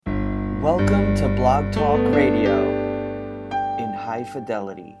Welcome to Blog Talk Radio in high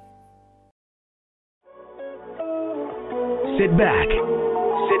fidelity. Sit back,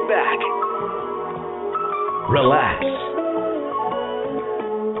 relax,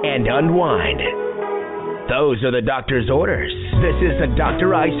 and unwind. Those are the doctor's orders. This is the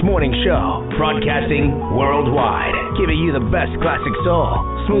Dr. Ice Morning Show, broadcasting worldwide, giving you the best classic soul,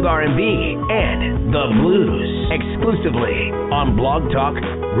 smooth R&B, and the blues, exclusively on Blog Talk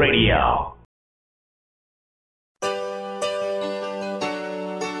Radio.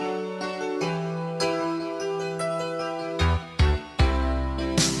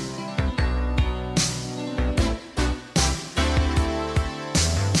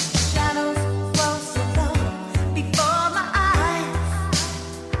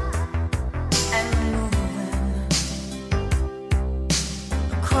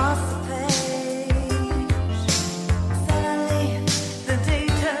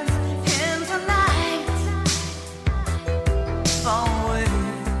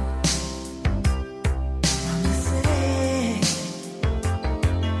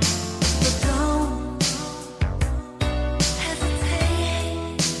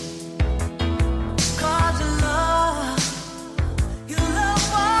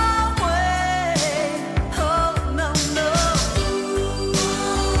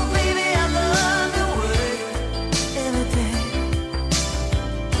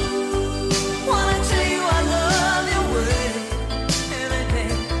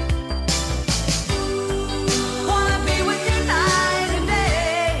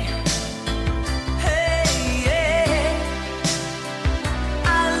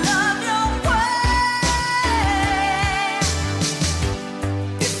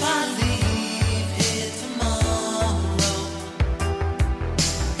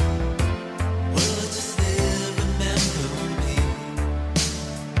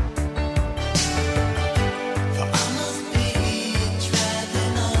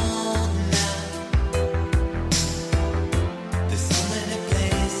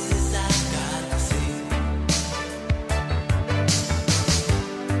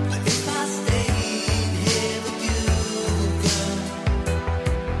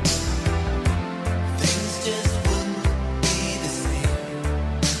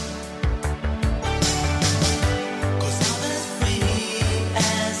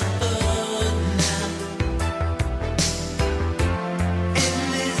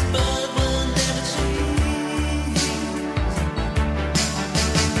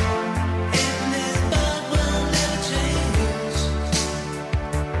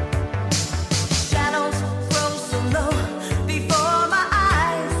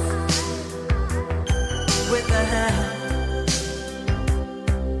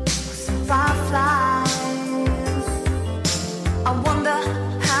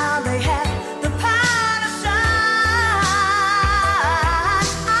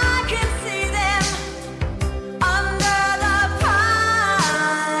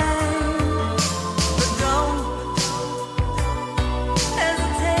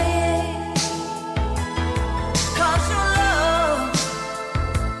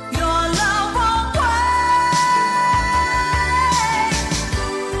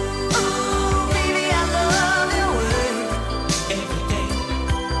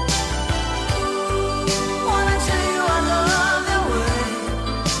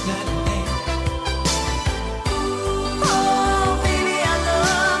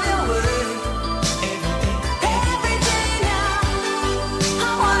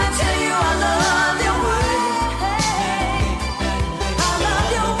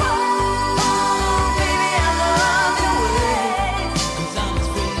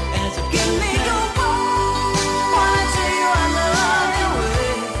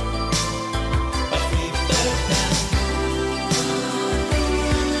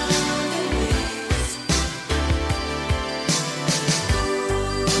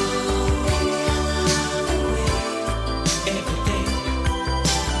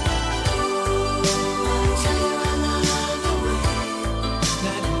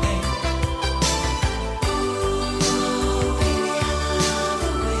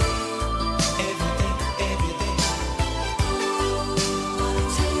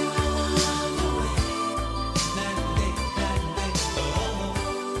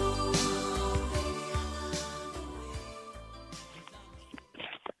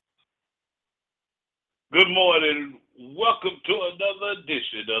 Good morning. Welcome to another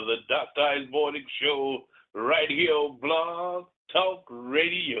edition of the Dr. Ice Morning Show right here on Blog Talk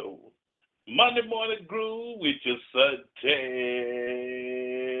Radio. Monday Morning Groove with your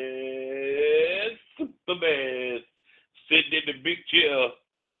Superman sitting in the big chair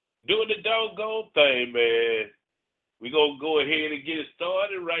doing the doggone thing, man. We're going to go ahead and get it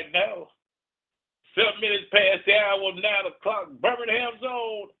started right now. 7 minutes past the hour, 9 o'clock, Birmingham's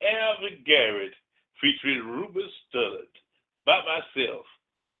own Alvin Garrett, featuring Ruben Studdard, by myself,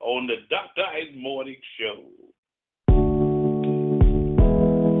 on the Dr. Ice Morning Show.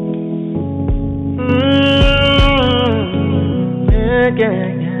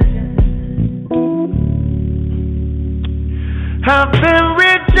 I've been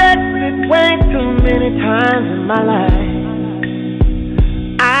rejected way too many times in my life.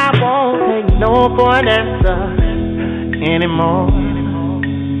 I won't take no for an answer anymore.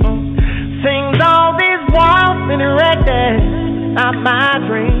 Sings all these walls and records, not my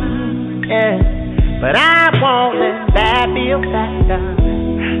dream, yeah. But I won't let that be a factor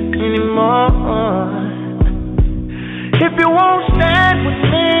anymore. If you won't stand with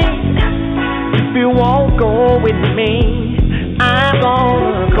me, if you won't go with me, I'm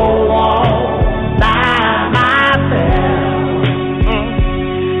gonna go on by myself.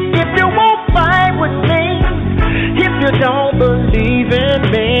 If you won't fight with me, if you don't believe in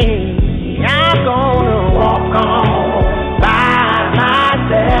me, I'm gonna walk on by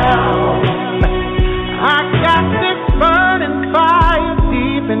myself. I got this burning fire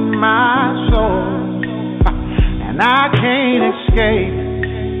deep in my soul, and I can't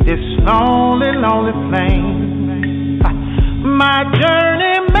escape this lonely, lonely flame. My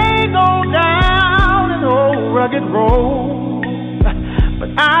journey may go down an old rugged road, but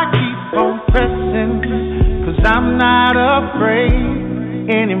I keep on pressing, 'cause I'm not afraid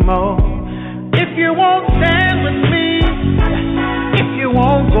anymore. If you won't stand with me, if you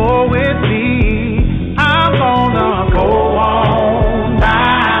won't go with me, I'm gonna go on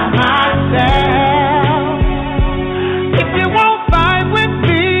by myself. If you won't fight with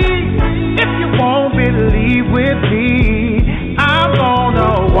me, if you won't believe with me, I'm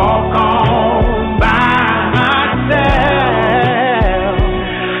gonna walk on by myself.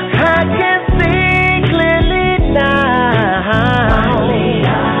 I can see clearly now.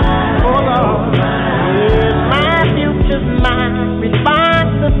 Oh Lord, my future's my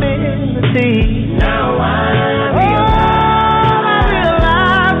responsibility. Now I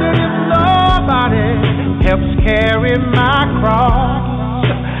realize that if nobody helps carry my cross,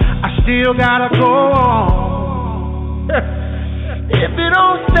 I still gotta go on. If you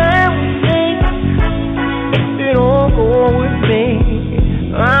don't stand with me, if you don't go with me,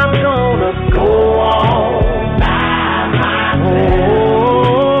 I'm gonna go on by myself.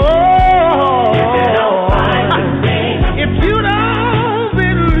 If you don't fight with me, if you don't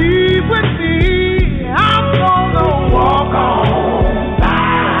believe with me, I'm gonna walk on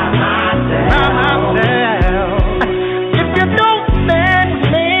by myself. If you don't stand with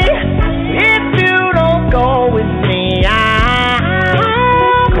me, if you don't go with me,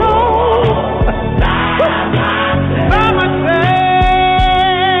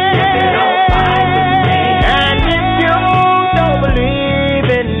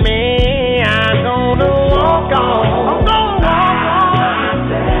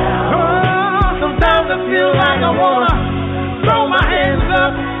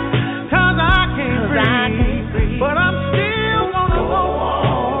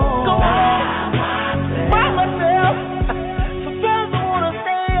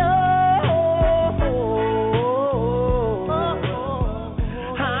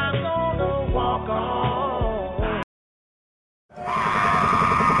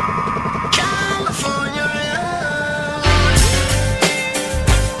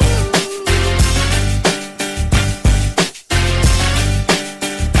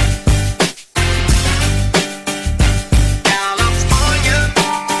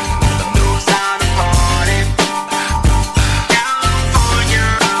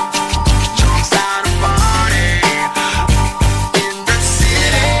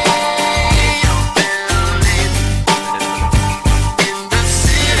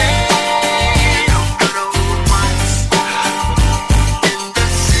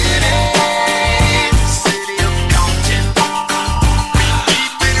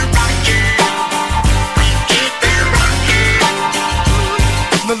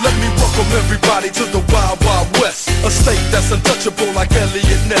 untouchable like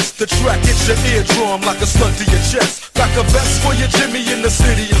Elliot Ness. The track hits your eardrum like a slug to your chest. Back a vest for your Jimmy in the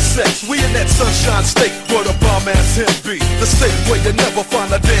city of sex. We in that sunshine state where the bomb ass him be. The state where you never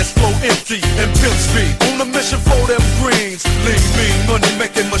find a dance floor empty and pimp speed. On a mission for them greens. Lean, mean, money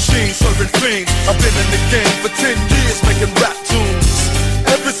making machines serving fiends. I've been in the game for 10 years making rap tunes.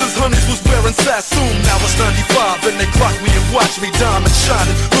 Ever since Honeys was wearing Sassoon, now it's 95 and they clock me and watch me diamond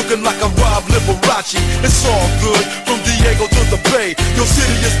shining, looking like a Rob Liberace. It's all good, from Diego to the Bay. Your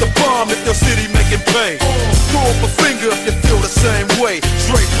city is the bomb if your city making pay. Throw up a finger if you feel the same way.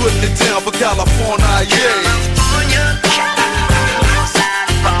 Straight putting it down for California, yeah.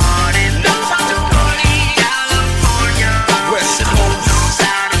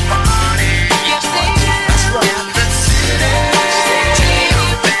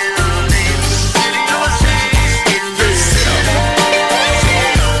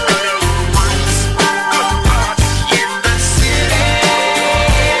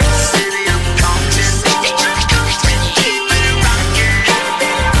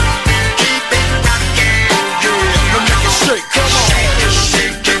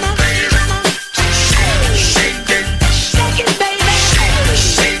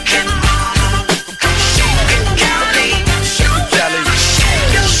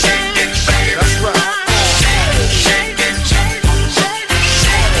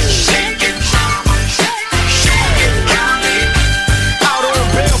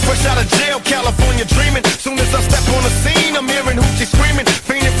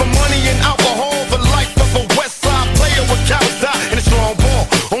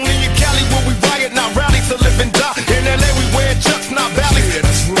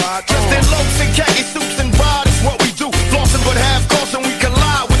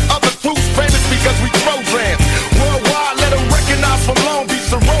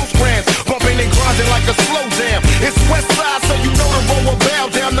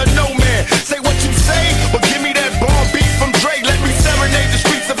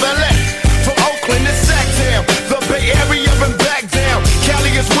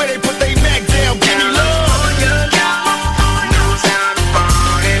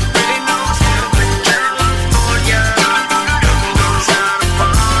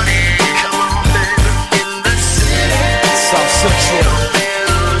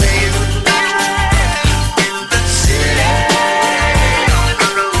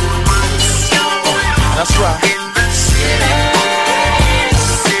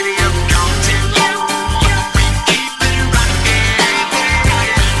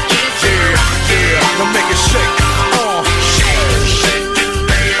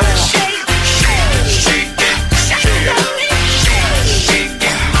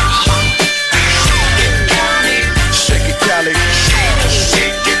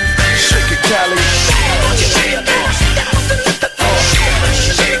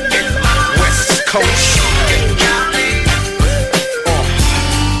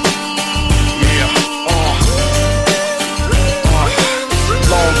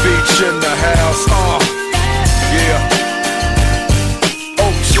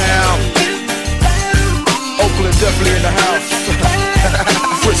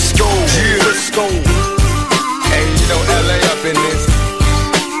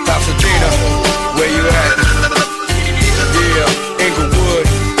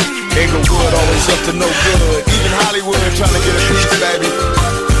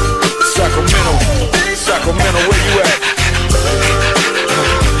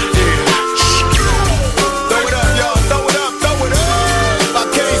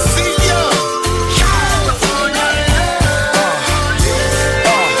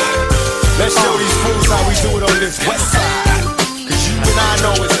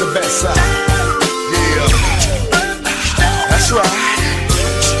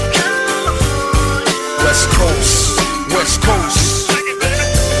 West Coast.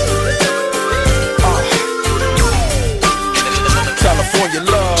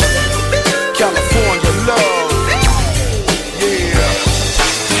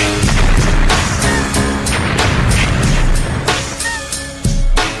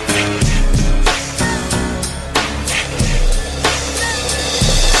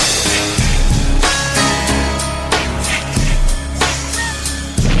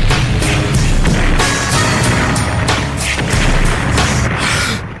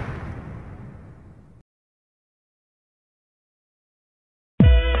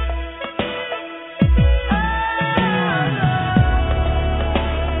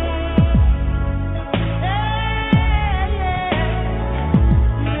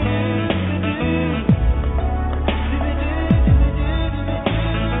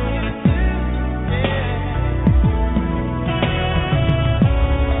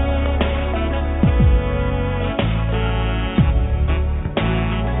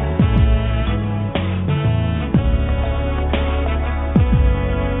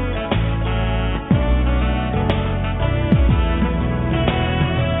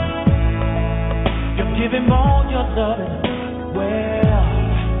 Give him all your loving.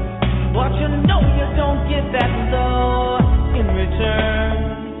 Well, but you know you don't get that love in return.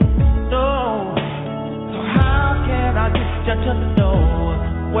 No, so how can I get you to know?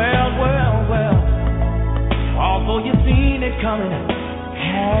 Well, although you seen it coming,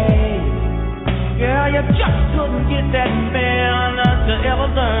 hey, yeah, you just couldn't get that man to ever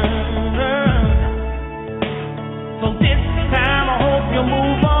learn. So this time I hope you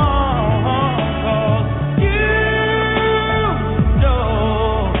move on, 'cause you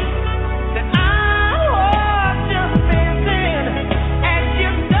know that I was just missing, and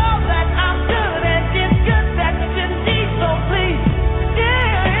you know that I'm good and it's good that you need. So please,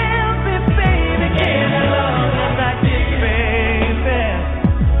 yeah, baby, can I love you like this, baby?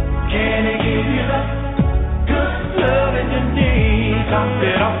 Can I give you the good love that you need? Top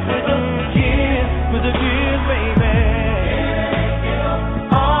it off with a kiss, baby.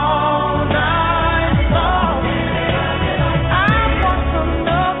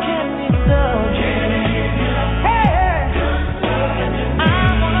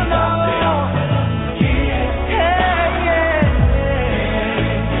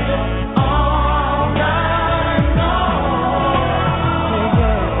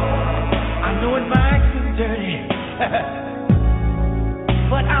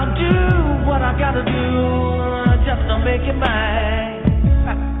 But I'll do what I gotta do just to make it mine.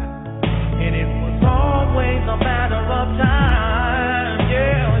 And it was always a matter of time.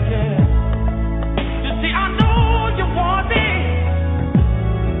 Yeah. You see, I know you want me,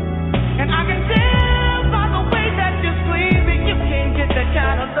 and I can tell by the way that you're screaming, you can't get that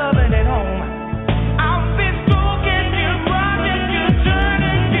kind of loving at home. I've been stroking you, rocking you,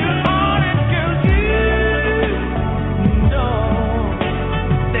 turning you on, and girl, you know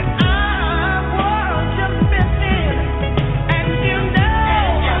that I was just missing, and you know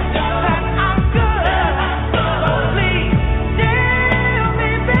that I'm good. So please tell me,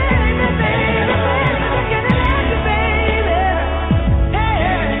 baby, can I have you, baby? Hey,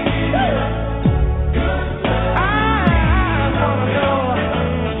 I wanna know.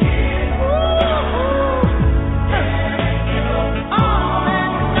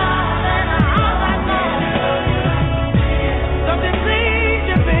 Something please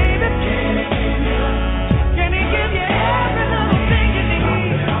you, baby. Can he give you every little thing you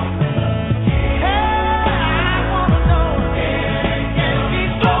need? Hey, I wanna know. Can he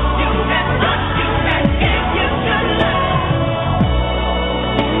stroke you and rock you and give you good love?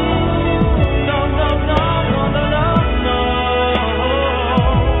 No.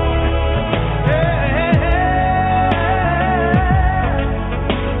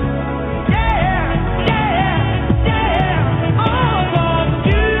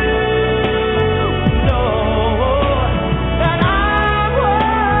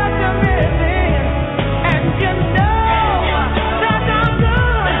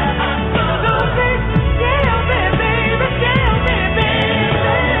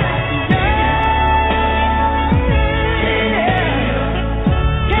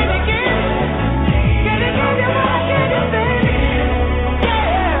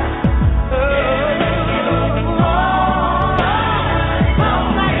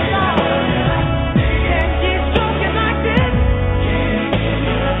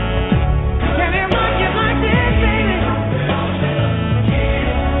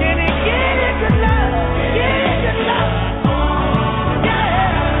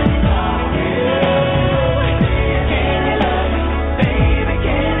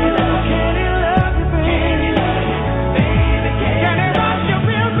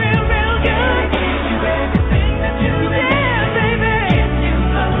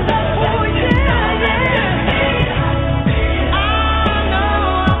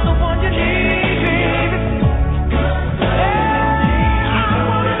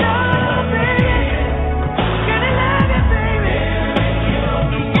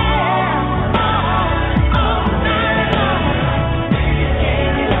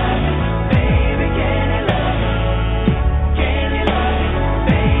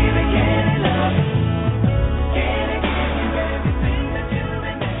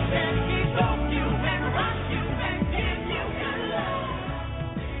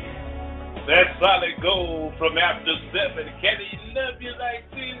 That's solid gold from After 7. Can he love you like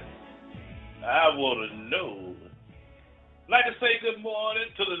this? I want to know. I'd like to say good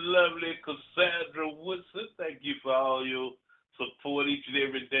morning to the lovely Cassandra Woodson. Thank you for all your support each and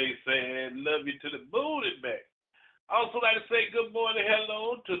every day, saying love you to the moon and back. I also like to say good morning,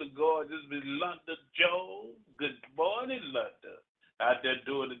 hello to the gorgeous Miss Londa Jones. Good morning, Londa. Out there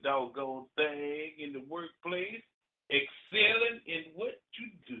doing the doggone thing in the workplace, excelling in what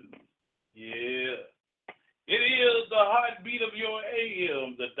you do. Yeah. It is the heartbeat of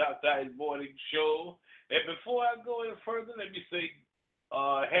WAM, the Dr. Ice Morning Show. And before I go any further, let me say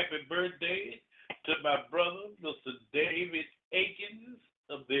happy birthday to my brother, Mr. David Akins,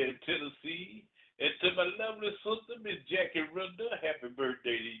 up there in Tennessee. And to my lovely sister, Miss Jackie Runda, happy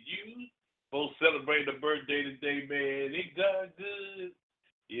birthday to you. Both celebrating a birthday today, man. Ain't God good?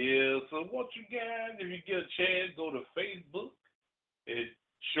 Yeah, so want you guys, if you get a chance, go to Facebook and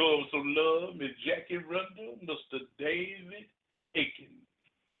show them some love. Miss Jackie Runda, Mr. David Akins.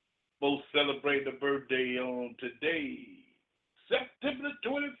 Both celebrating a birthday on today, September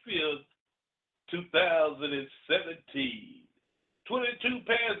 25th, 2017. 22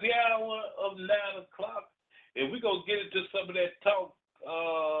 past the hour of 9 o'clock. And we're going to get into some of that talk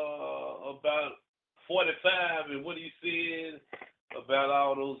about 45 and what he said about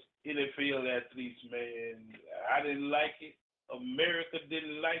all those NFL athletes, man. I didn't like it. America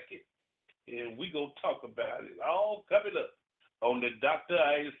didn't like it. And we're going to talk about it. All coming up on the Dr.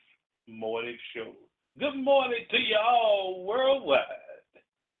 Ice Morning Show. Good morning to you all worldwide.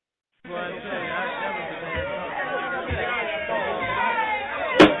 I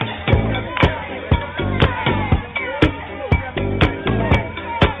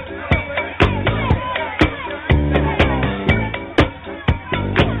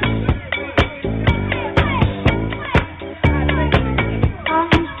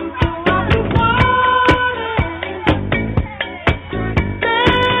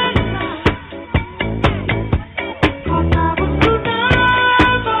was too nervous.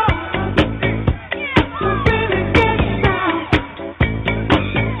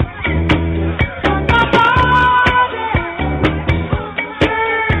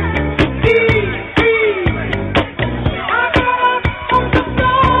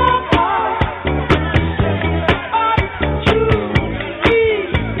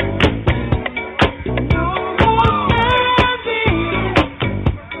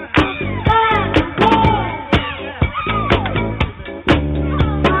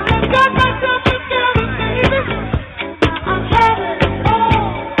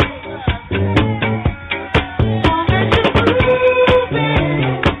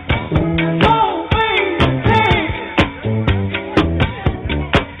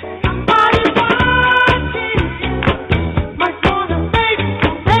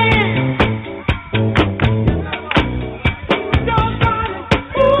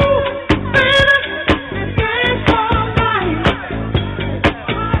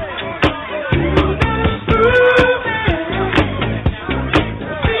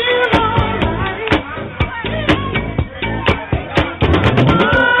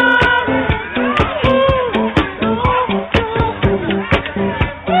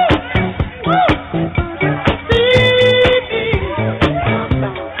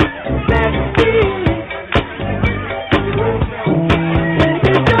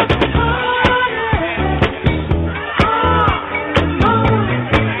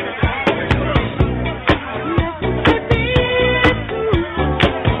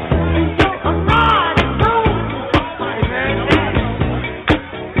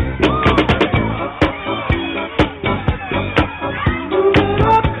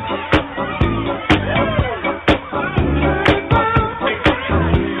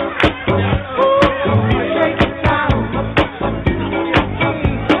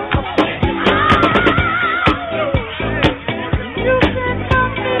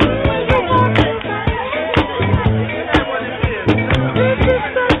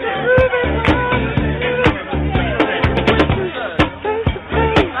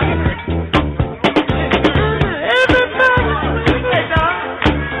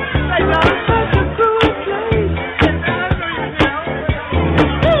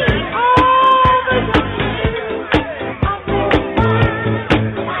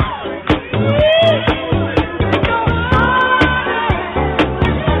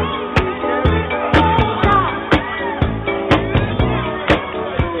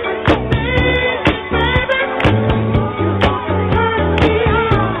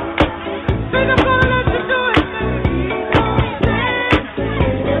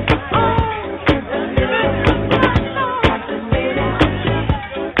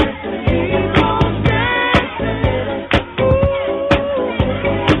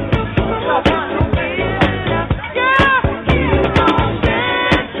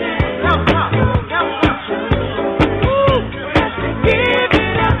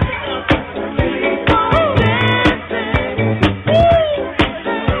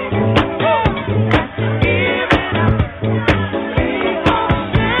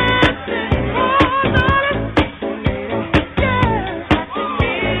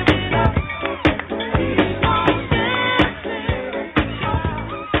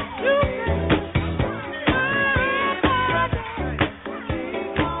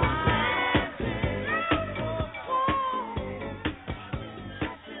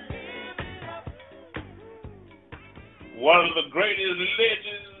 one of the greatest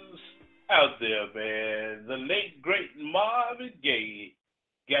legends out there, man. The late, great Marvin Gaye.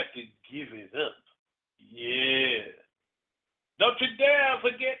 Got to give it up. Yeah. Don't you dare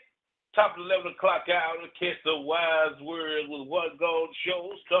forget, top 11 o'clock hour to catch the wise words with One Gold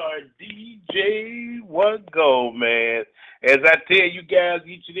Show, starring DJ One Gold, man. As I tell you guys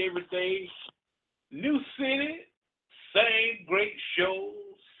each and every day, new city, same great show,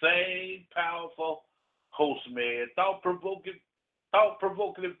 same powerful host, man. Thought-provoking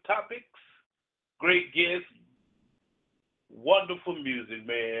topics, great guests, wonderful music,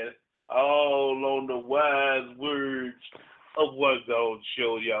 man. All on the wise words of One Gold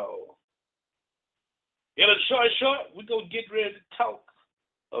Show, y'all. In a short, we're going to get ready to talk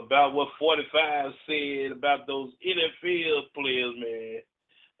about what 45 said about those NFL players, man.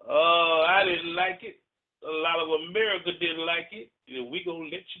 I didn't like it. A lot of America didn't like it. We're going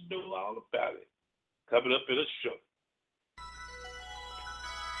to let you know all about it. Coming up in a show.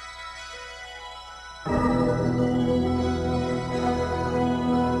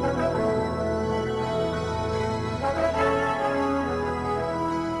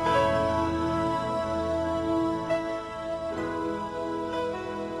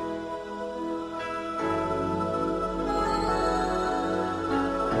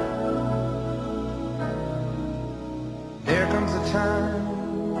 There comes a time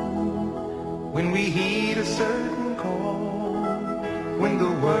when we heed a certain call, when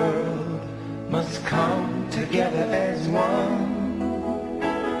the world must come together as one.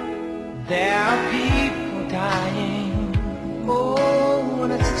 There are people dying. Oh,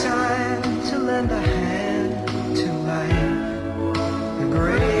 when it's time to lend a hand to life, the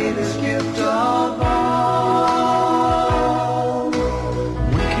greatest gift of all.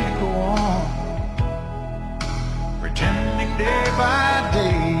 We can't go on pretending day by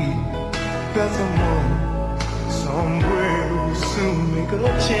day that someone somewhere will soon make a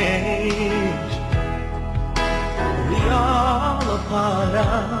change. We all a part of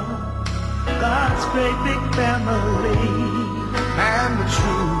God's great big family, and the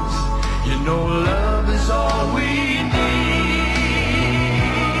truth, love is all we need.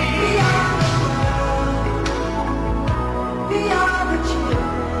 We are the world, we are the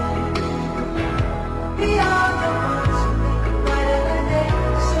children, we are the ones who make a brighter day,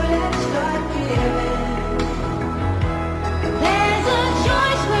 so let's start giving. There's a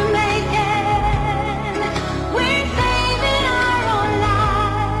choice we're making, we're saving our own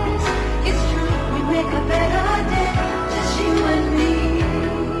lives. It's true, we make a better day, just you and me.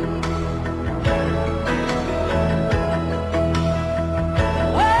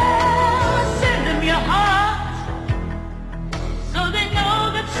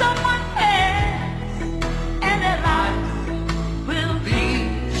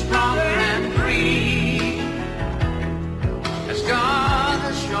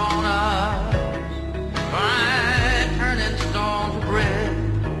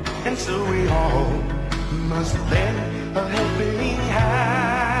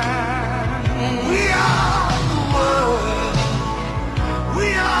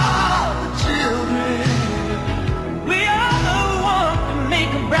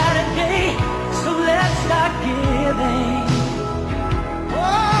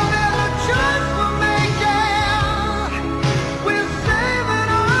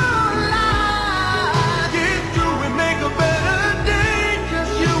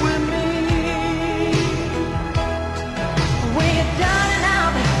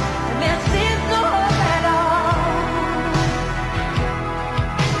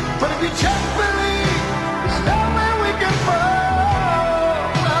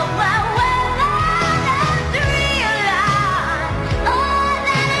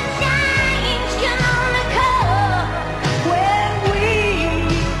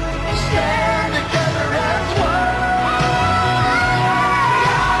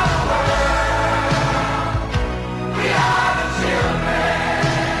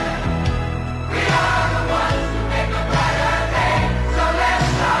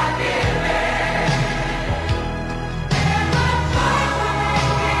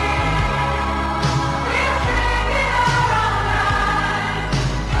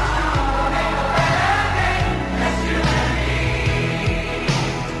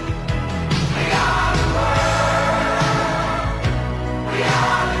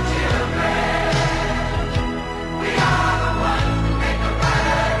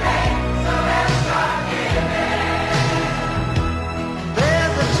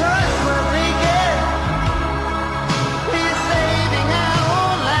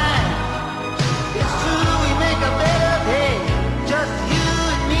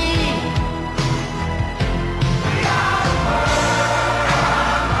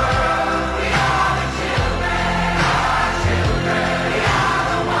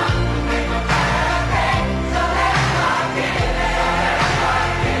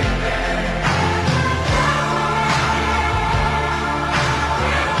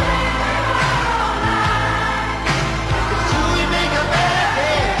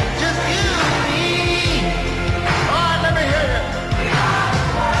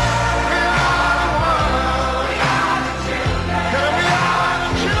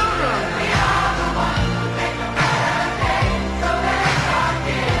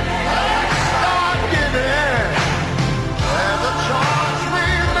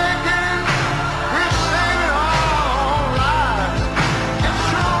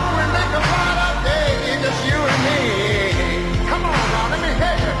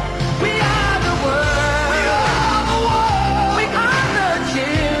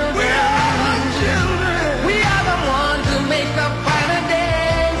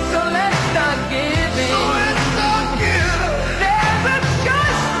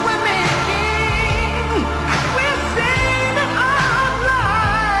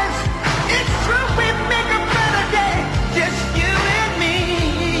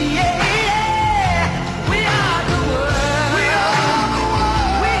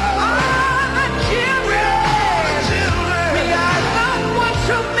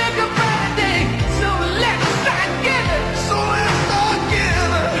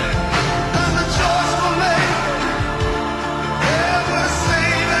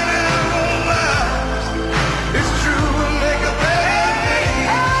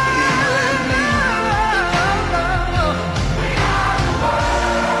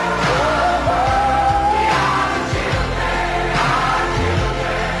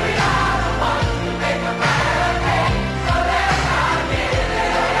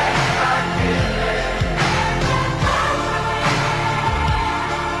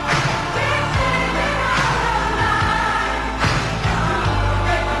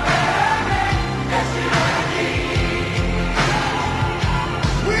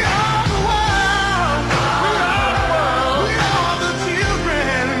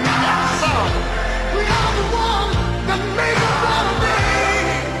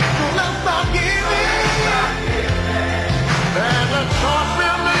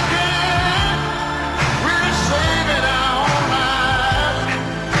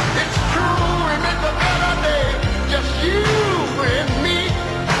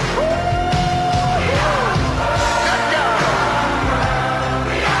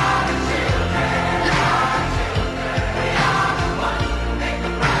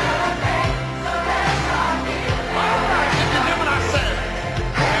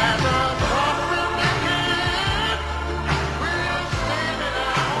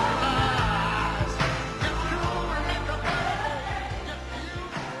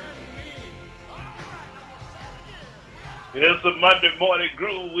 the Monday Morning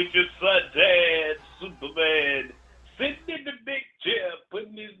Groove with your son, Dad, Superman, sitting in the big chair,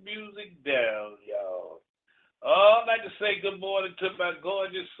 putting his music down, y'all. I'd like to say good morning to my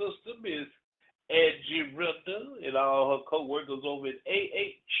gorgeous sister, Miss Angie Rinda, and all her co-workers over at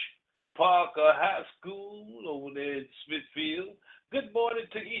A.H. Parker High School over there in Smithfield. Good morning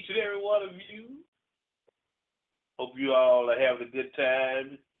to each and every one of you. Hope you all are having a good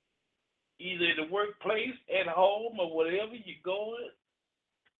time, either in the workplace, at home, or whatever you're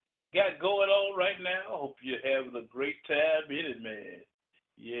got going on right now. Hope you're having a great time in it, man.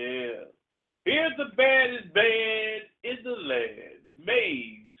 Yeah. Here's the baddest band in the land,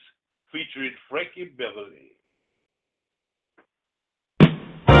 Maze, featuring Frankie Beverly.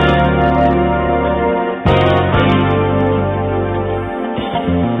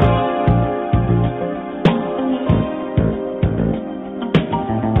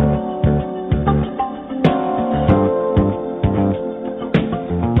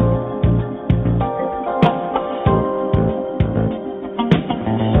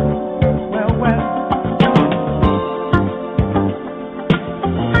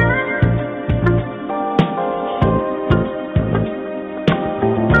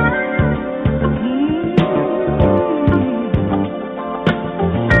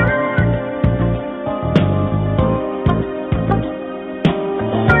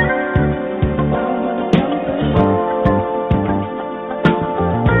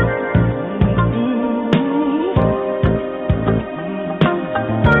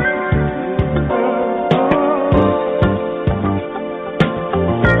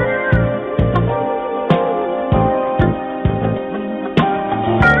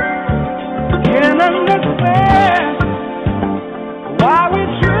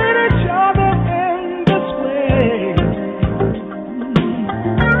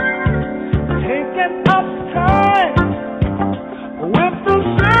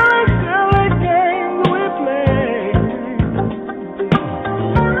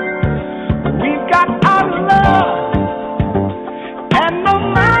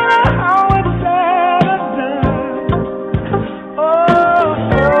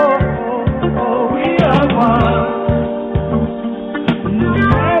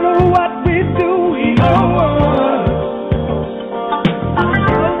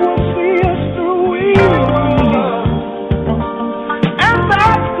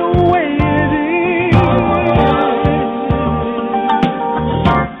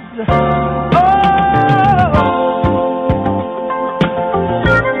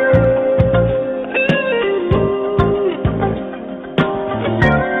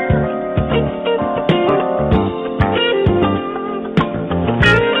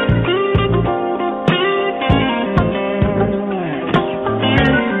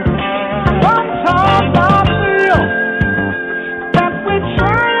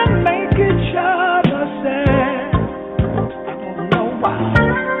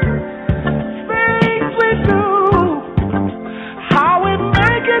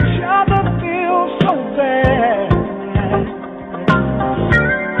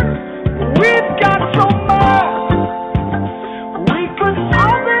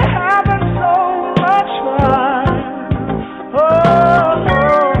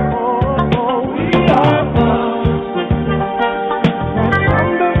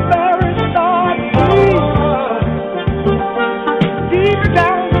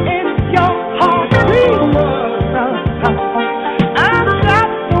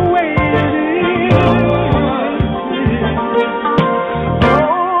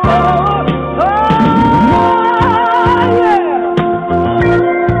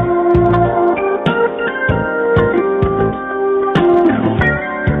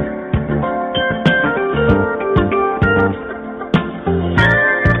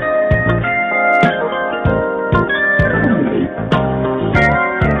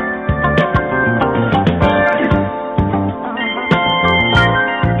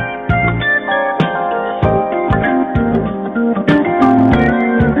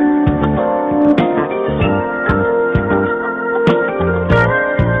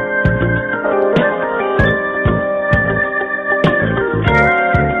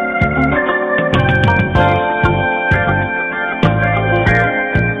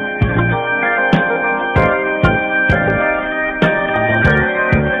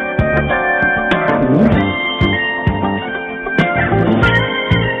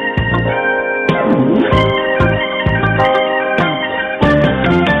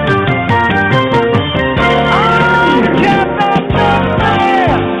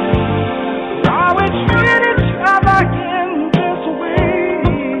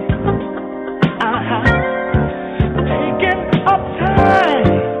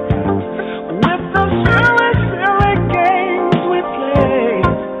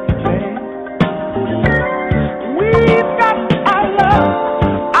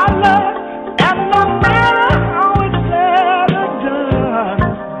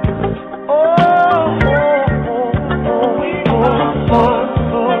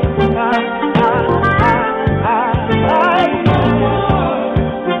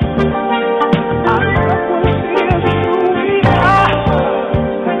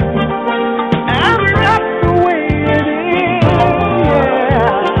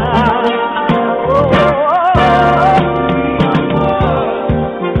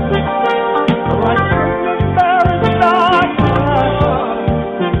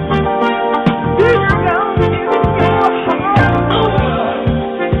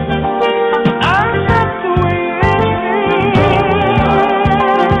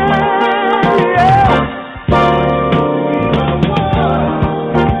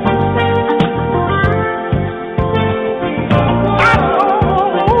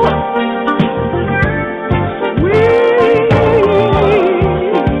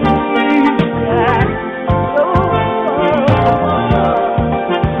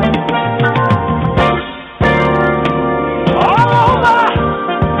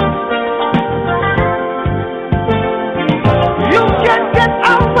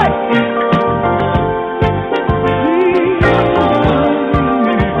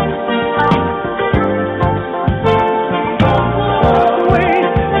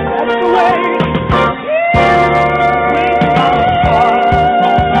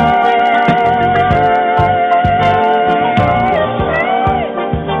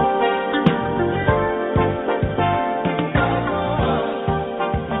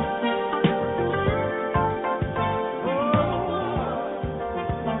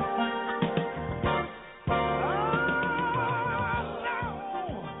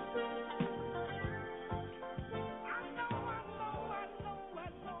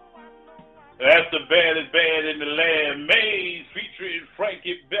 That's the baddest band in the land, Maze featuring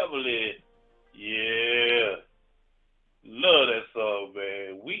Frankie Beverly. Yeah. Love that song,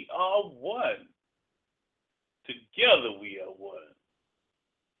 man. We are one. Together we are one.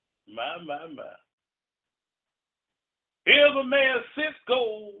 My. Here's a man,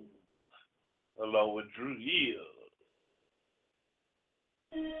 Cisco, along with Drew Yield.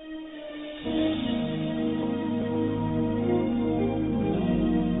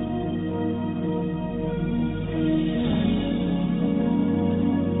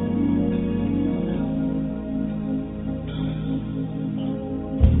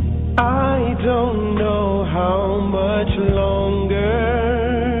 I don't know how much longer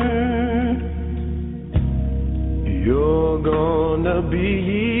you're gonna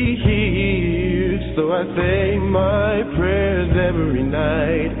be here, so I say my prayers every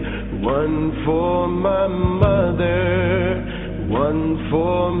night. One for my mother, one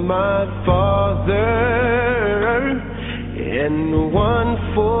for my father, and one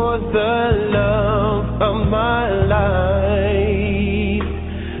for the love of my life.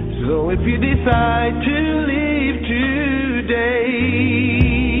 So if you decide to leave today,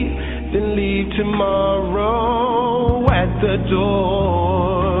 then leave tomorrow at the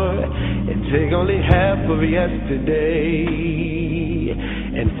door, and take only half of yesterday,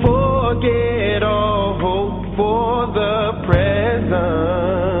 and forget all hope for the present,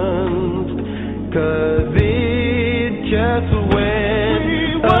 'cause it just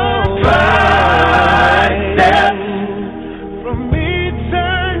went away. From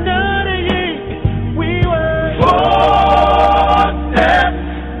eternity, we were four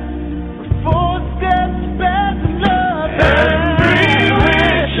steps back to love and 3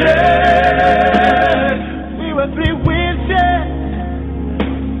 wishes. We were 3 wishes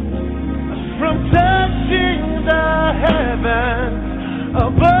from touching the heavens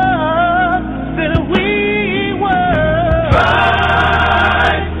above. Then we were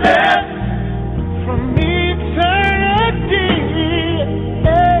 5 steps from eternity.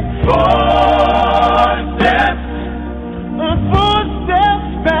 4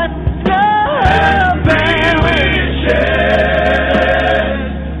 steps back to love and 3 wishes.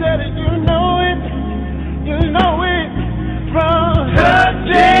 Said it, you know it from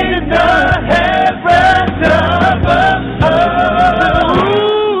touching the heavens above.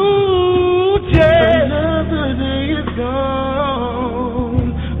 Ooh, yeah. Another day is gone,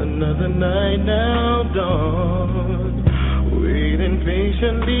 another night now dawn, waiting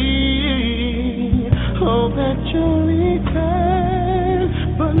patiently, hope that you'll return,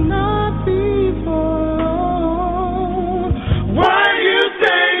 but not before. Why you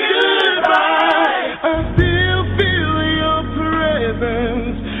say goodbye? I still feel your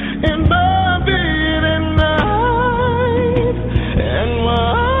presence in my bed at night, and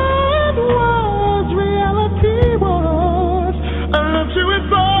what was reality was. I loved you with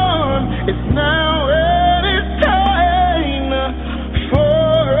fun. It's now and it's time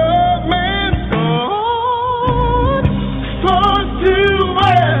for a man's heart, forced to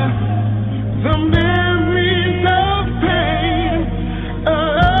wear the memories of pain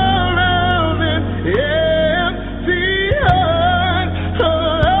around an empty heart.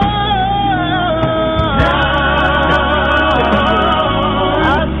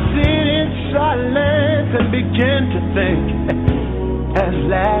 I sit in silence and begin to think as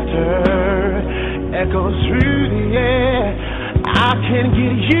laughter echoes through the air. I can't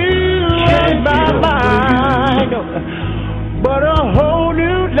get you on my mind, but a whole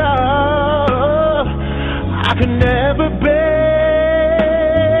new love I can never bear.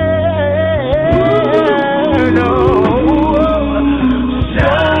 No.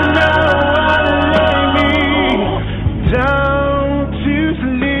 So now I lay me down to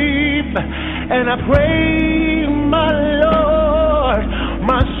sleep, and I pray my Lord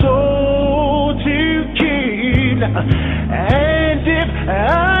my soul to keep. And if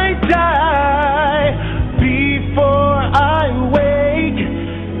I die before I wake,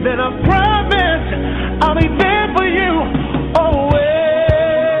 then I promise I'll be there for you always.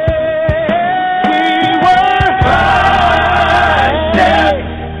 We were 5 steps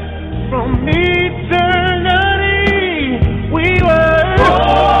from eternity. We were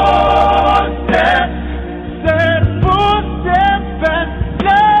 4 steps, 4 steps back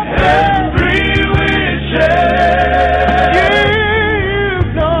love and 3 wishes.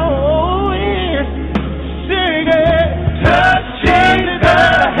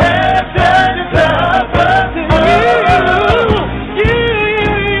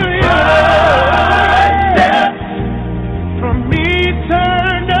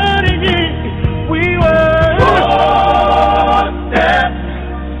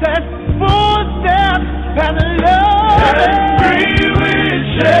 Four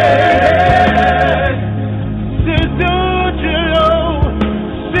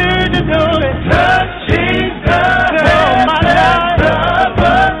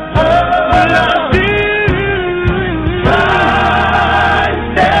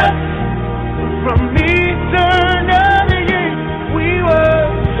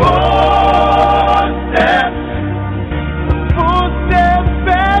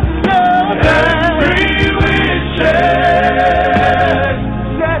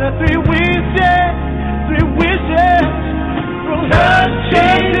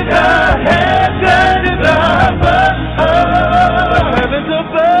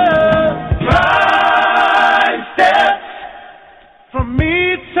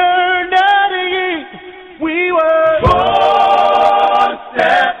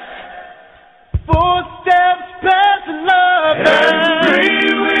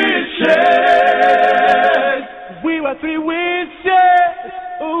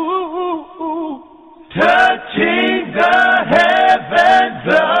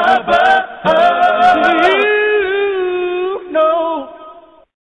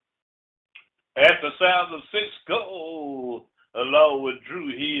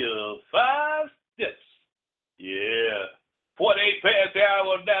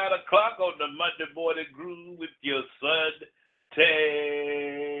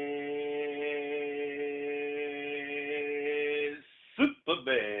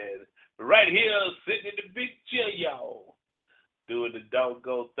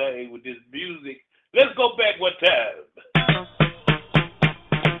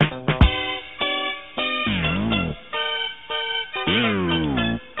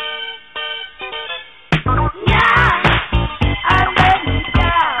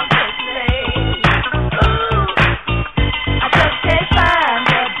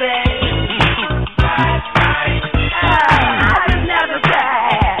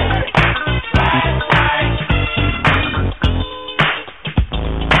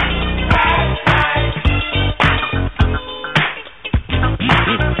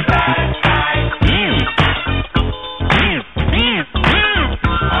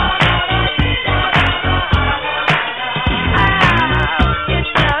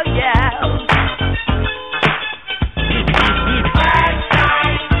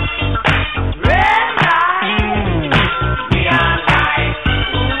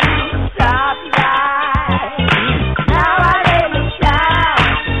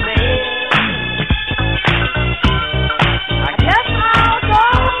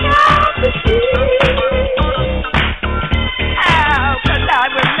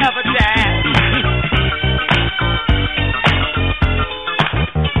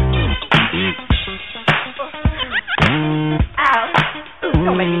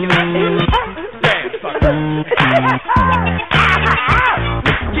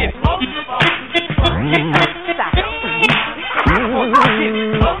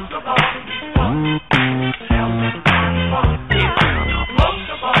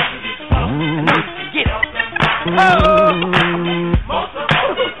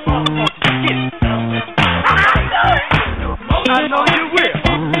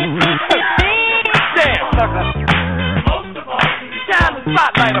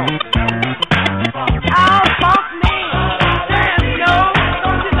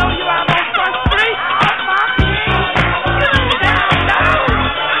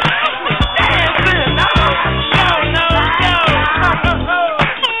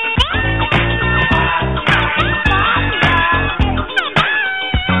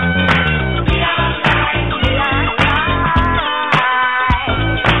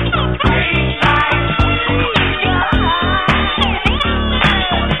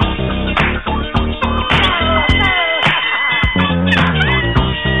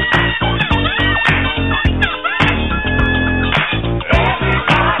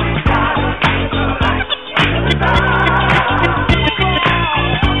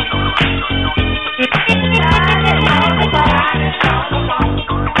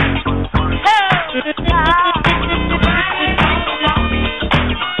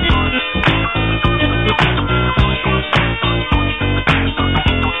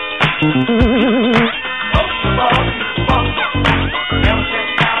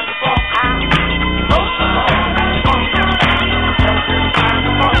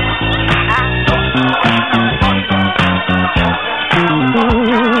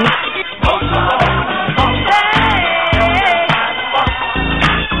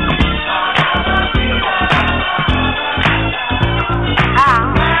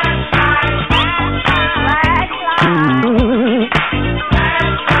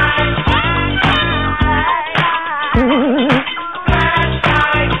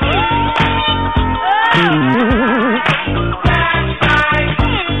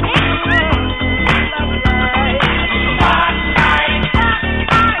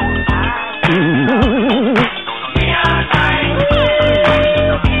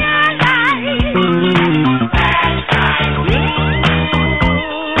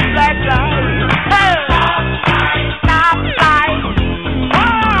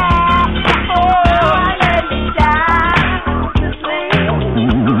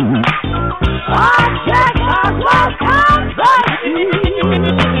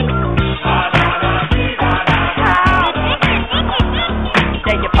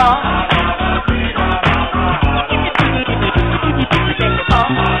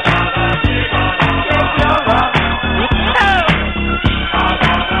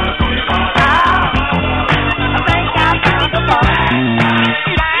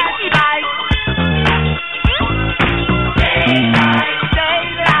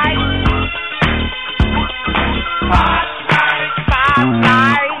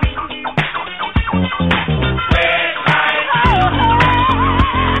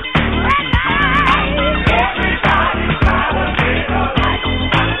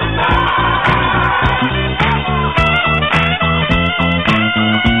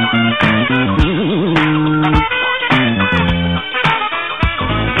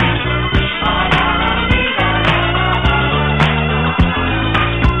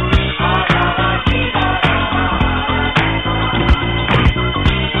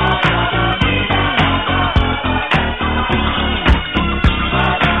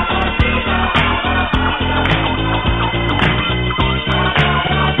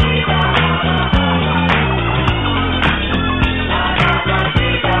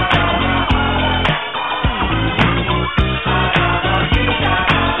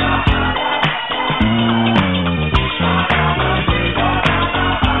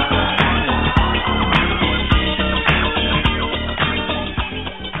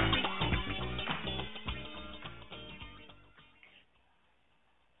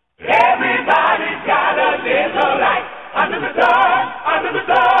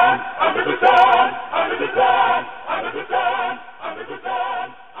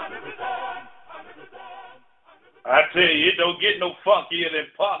I tell you, it don't get no funkier than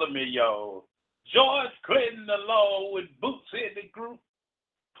Parliament, y'all. George Clinton along with Boots in the group.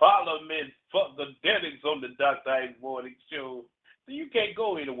 Parliament Funkadelics on the Dr. Ice Morning Show. So you can't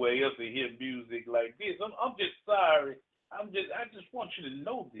go anywhere else and hear music like this. I'm just sorry. I just want you to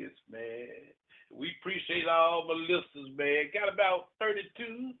know this, man. We appreciate all my listeners, man. Got about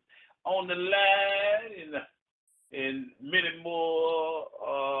 32 on the line and many more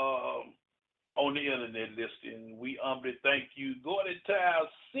on the internet listening. We humbly thank you. Going into our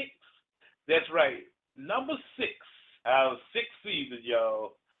 6th, that's right, number 6, our 6th season,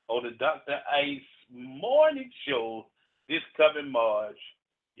 y'all, on the Dr. Ice Morning Show this coming March,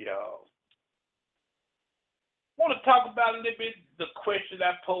 y'all. I want to talk about a little bit the question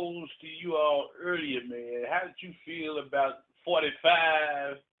I posed to you all earlier, man. How did you feel about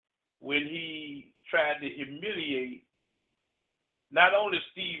 45 when he tried to humiliate not only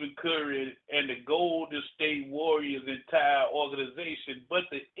Stephen Curry and the Golden State Warriors' entire organization, but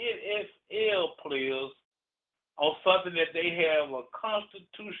the NFL players on something that they have a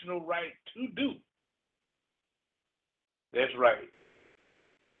constitutional right to do? That's right.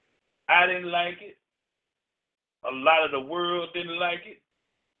 I didn't like it. A lot of the world didn't like it.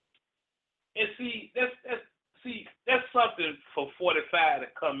 And see, that's something for 45 to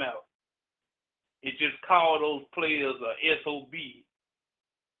come out. It just call those players a SOB.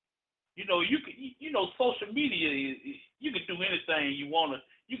 You know, social media you can do anything you wanna.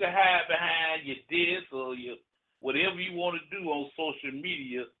 You can hide behind your diss or your whatever you want to do on social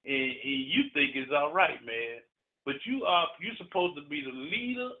media, and you think it's all right, man. But you're supposed to be the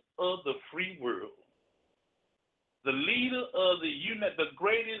leader of the free world, the leader of the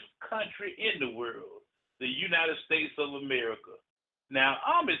greatest country in the world, the United States of America. Now,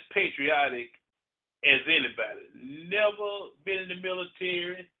 I'm as patriotic as anybody. Never been in the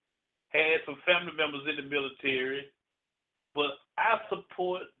military, had some family members in the military, but I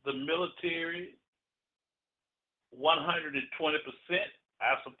support the military 120%.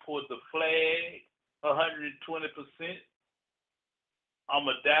 I support the flag 120%. I'm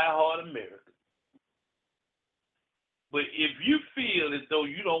a diehard American. But if you feel as though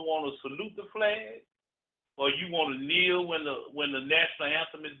you don't want to salute the flag, or you want to kneel when the national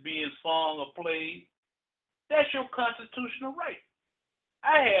anthem is being sung or played, that's your constitutional right.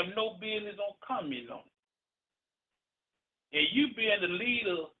 I have no business on commenting on it. And you being the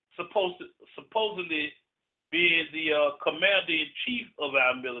leader, supposedly being the commander-in-chief of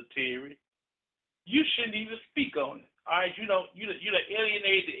our military, you shouldn't even speak on it. All right, you don't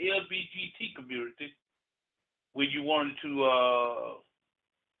alienate the LGBT community when you wanted to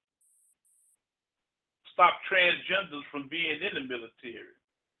stop transgenders from being in the military.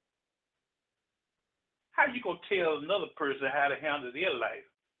 How you gonna tell another person how to handle their life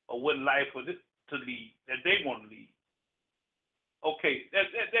or what life to lead that they want to lead? Okay,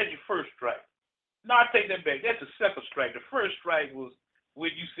 that's your first strike. No, I take that back. That's the second strike. The first strike was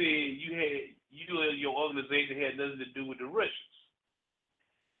when you said you and your organization had nothing to do with the Russians.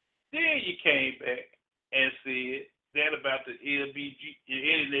 Then you came back and said that about the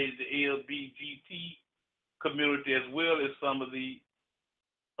alienated the LBGT community as well as some of the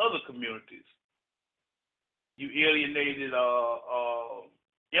other communities. You alienated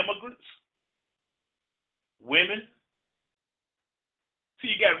immigrants, women. See,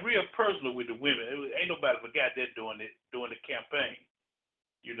 you got real personal with the women. Ain't nobody forgot that during the campaign,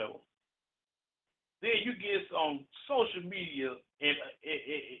 you know. Then you get on social media in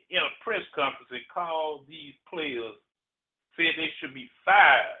a press conference and call these players, said they should be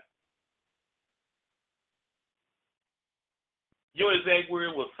fired. Your exact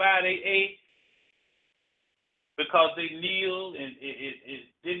word was fire they ate because they kneeled and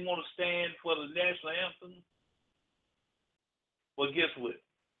didn't want to stand for the national anthem. Well, guess what?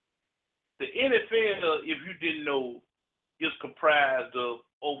 The NFL, if you didn't know, is comprised of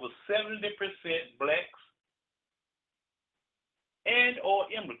over 70% blacks and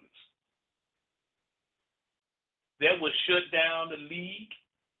or immigrants. That would shut down the league.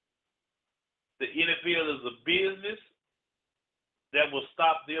 The NFL is a business that will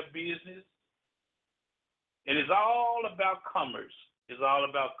stop their business. And it's all about commerce. It's all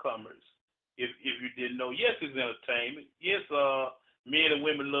about commerce. If you didn't know, yes, it's entertainment. Yes, men and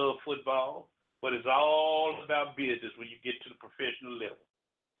women love football, but it's all about business when you get to the professional level.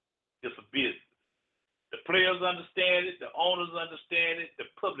 It's a business. The players understand it, the owners understand it, the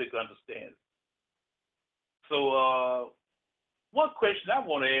public understands it. So one question I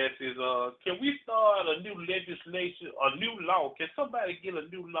want to ask is, can we start a new legislation, a new law? Can somebody get a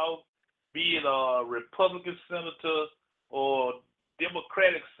new law, be it a Republican senator or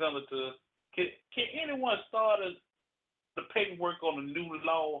Democratic senator? Can anyone start the paperwork on a new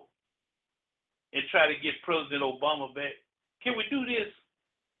law and try to get President Obama back? Can we do this?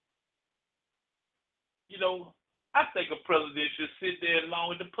 You know, I think a president should sit there as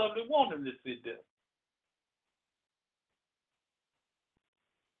long as the public want him to sit there.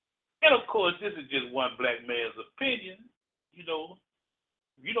 And of course, this is just one black man's opinion. You know,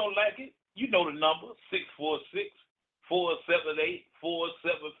 if you don't like it, you know the number,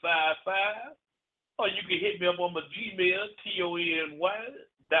 646-478-4755. Or you can hit me up on my Gmail, TONY.AKI.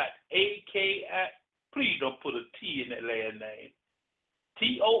 Please don't put a T in that last name.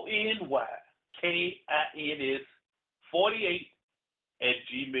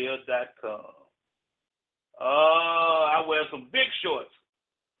 TONYKINS48@gmail.com. I wear some big shorts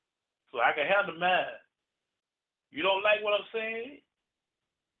so I can handle mine. You don't like what I'm saying?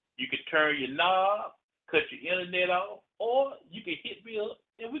 You can turn your knob, cut your internet off, or you can hit me up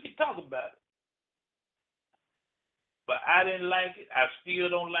and we can talk about it. But I didn't like it. I still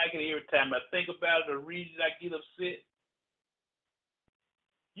don't like it. Every time I think about it, the reason I get upset.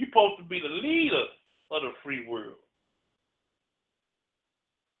 You're supposed to be the leader of the free world.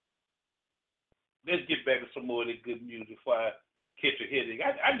 Let's get back to some more of that good music before I catch a headache.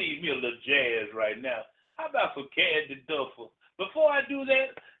 I need me a little jazz right now. How about some Candy Duffer? Before I do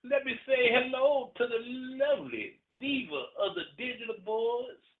that, let me say hello to the lovely diva of the Digital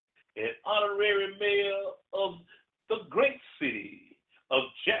Boys and honorary mayor of the great city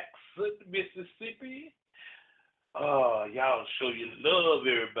of Jackson, Mississippi. Oh, y'all show you love,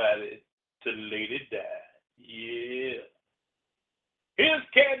 everybody, to Lady Di. Yeah. Here's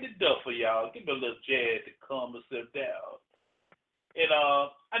Candy Duffer, y'all. Give me a little jazz to calm myself down. And I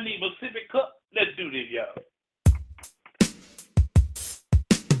need my sippy cup. Let's do this, y'all.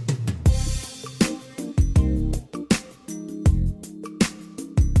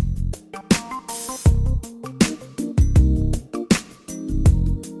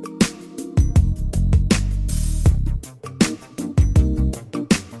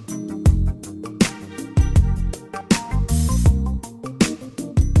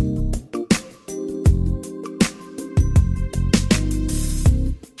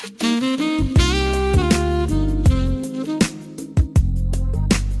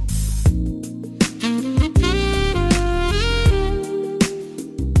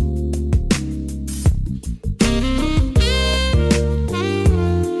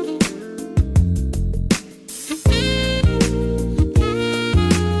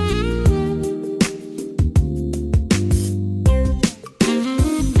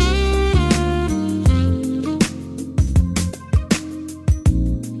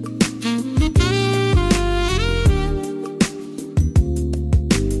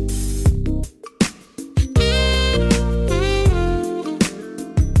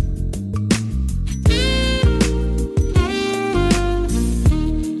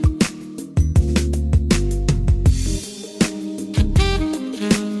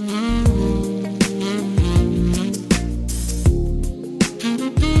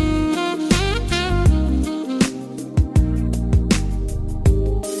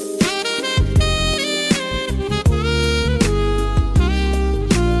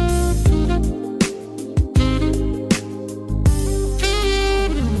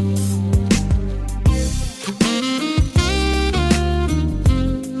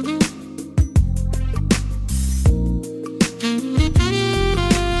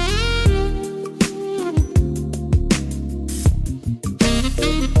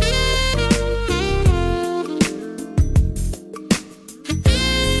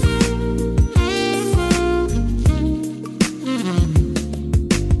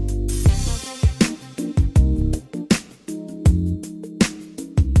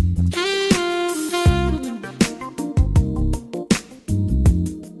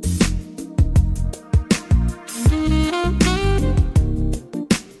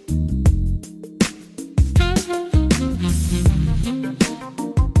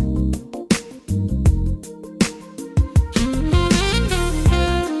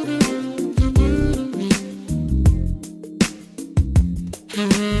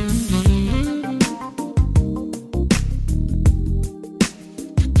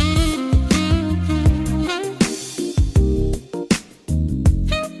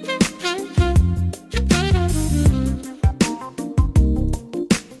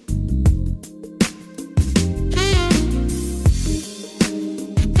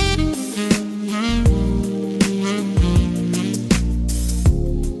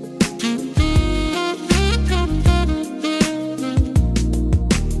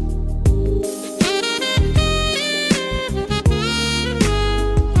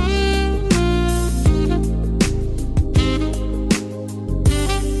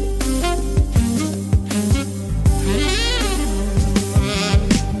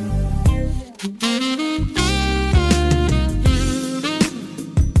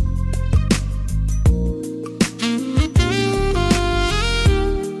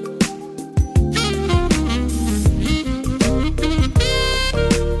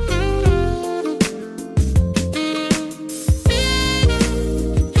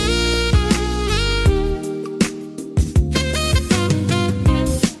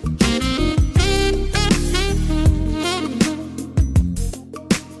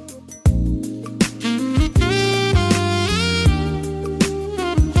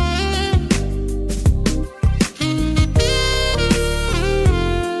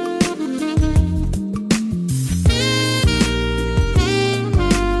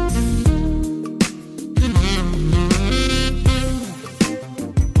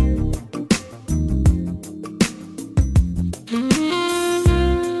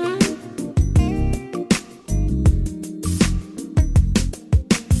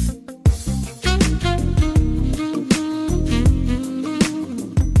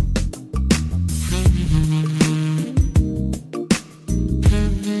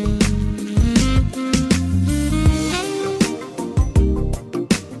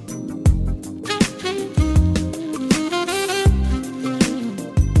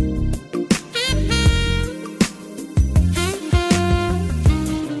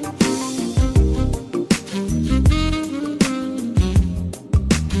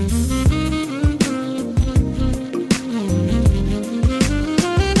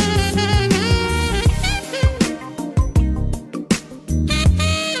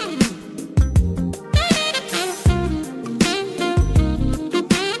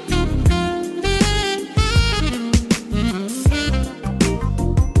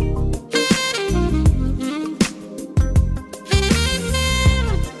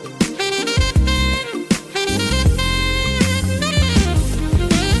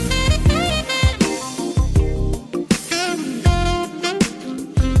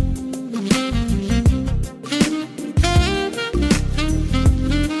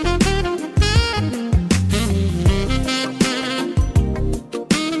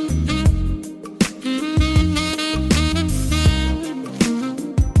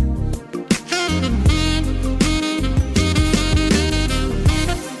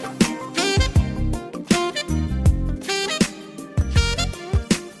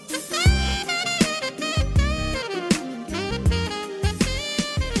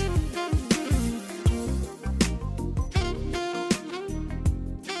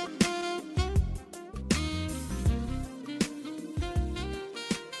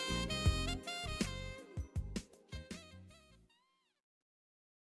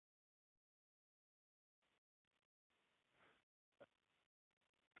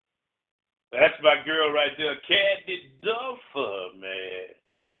 That's my girl right there, Candy Duffer, man.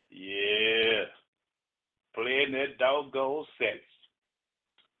 Yeah. Playing that doggone sax.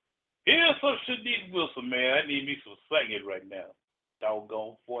 Here's some Shanice Wilson, man. I need me some singing right now.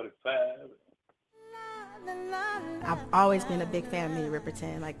 Doggone 45. I've always been a big fan of Minnie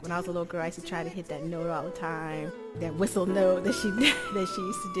Riperton. Like when I was a little girl, I used to try to hit that note all the time, that whistle note that she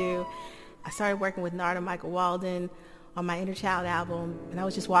used to do. I started working with Narada Michael Walden on my Inner Child album, and I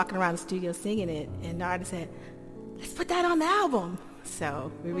was just walking around the studio singing it, and Narada said, "Let's put that on the album."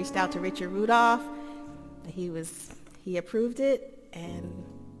 So we reached out to Richard Rudolph. He approved it, and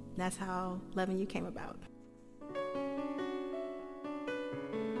that's how Loving You came about.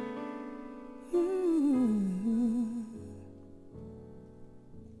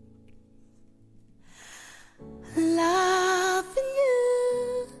 Loving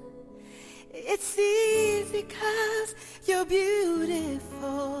you, it's easy 'cause you're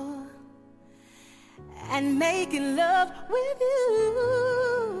beautiful, and making love with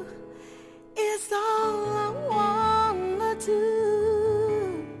you is all I wanna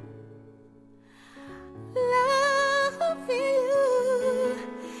do. Loving you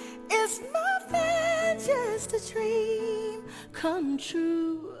is more than just a dream come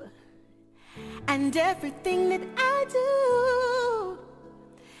true. And everything that I do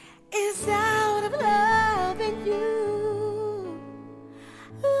is out of loving you.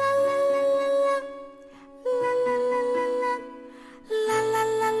 La la la la la la la la la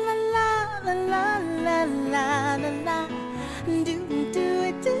la la la la la la la la la do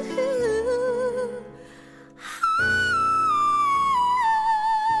it do.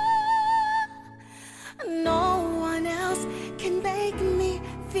 No one else can make me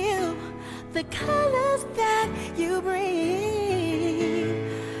feel the colors that you bring.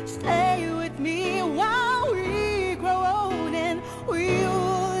 Stay with me while we grow old, and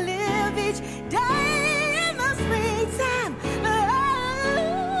we'll live each day in the springtime.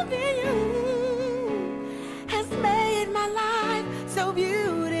 Loving you has made my life so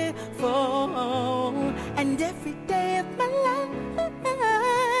beautiful, and every day of my life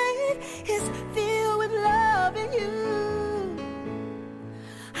is filled with loving you.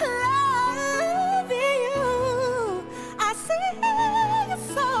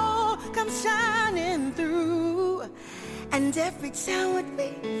 Shining through, and every time with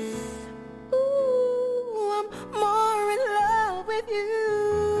me, ooh, I'm more in love with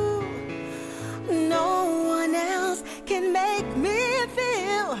you. No one else can make me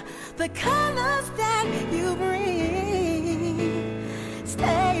feel the colors that you bring.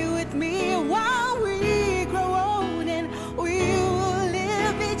 Stay with me while we grow old, and we will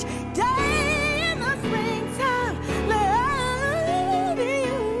live each day in the springtime. Loving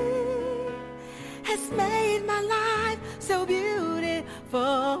you has made my life so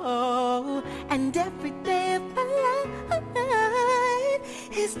beautiful, and every day of my life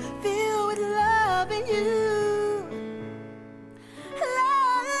is filled with loving you.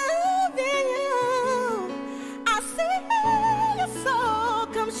 Loving you, I see your soul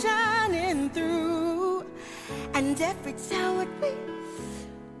come shining through, and every time with me,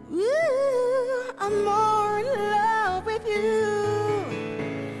 ooh, I'm more in love with you.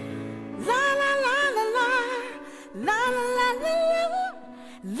 La la la la la, la la la la,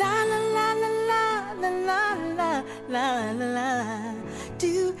 la la la la la la la la la la,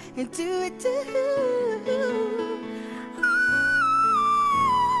 do it do.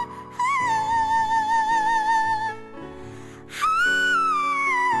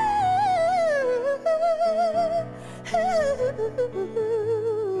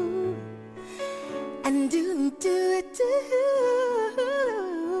 And do it do.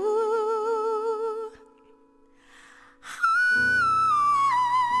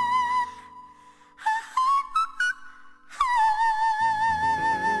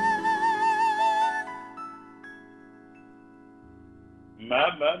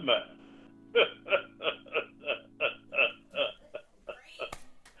 My.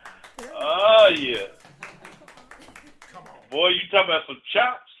 Oh, yeah. Boy, you talking about some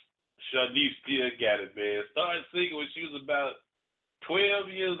chops? Shanice still got it, man. Started singing when she was about 12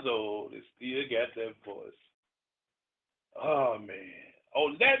 years old and still got that voice. Oh, man.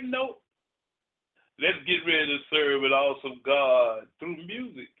 On that note, let's get ready to serve an awesome God through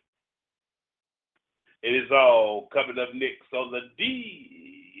music. It is all coming up next on the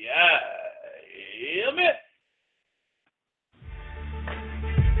D.I.M.It.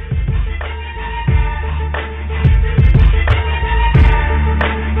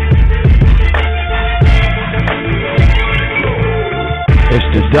 It's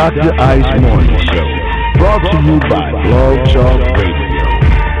the Dr. Ice Morning Show, brought to you by Blog Talk Radio.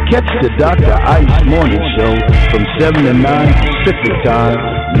 Catch the Dr. Ice Morning Show from 7 to 9 Pacific Time,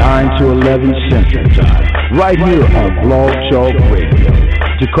 9 to 11 Central Time, right here on Blog Talk Radio.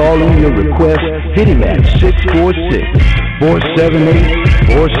 To call in your request, hit him at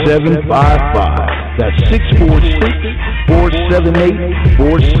 646-478-4755. That's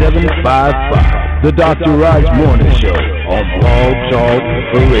 646-478-4755. The Dr. Ice Morning Show on Blog Talk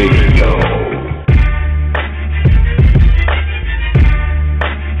Radio.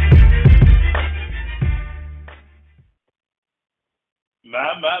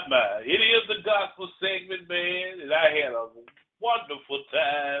 My. It is the gospel segment, man, and I had a wonderful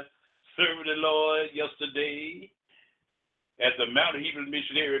time serving the Lord yesterday at the Mount Hebron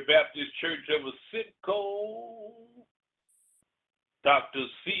Missionary Baptist Church of Simcoe. Dr.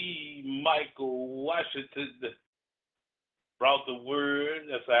 C. Michael Washington brought the word.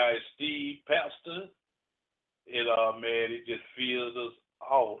 That's our esteemed pastor. And, man, it just fills us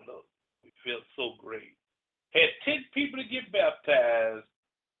all up. We felt so great. Had 10 people to get baptized,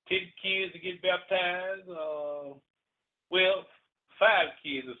 10 kids to get baptized. 5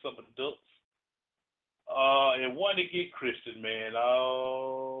 kids and some adults. And 1 to get Christian, man.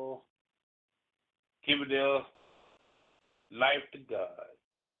 Giving their life to God.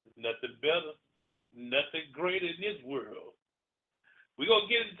 Nothing better, nothing greater in this world. We're going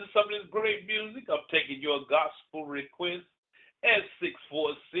to get into some of this great music. I'm taking your gospel request at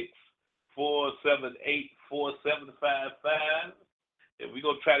 646-478-4755. And we're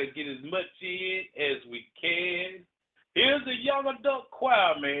going to try to get as much in as we can. Here's the young adult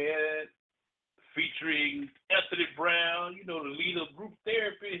choir, man, featuring Anthony Brown, the leader of group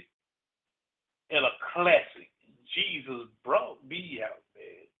therapy, and a classic, Jesus Brought Me Out,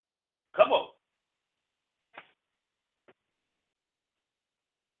 man. Come on.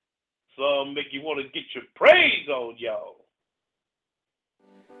 Some make you want to get your praise on, y'all.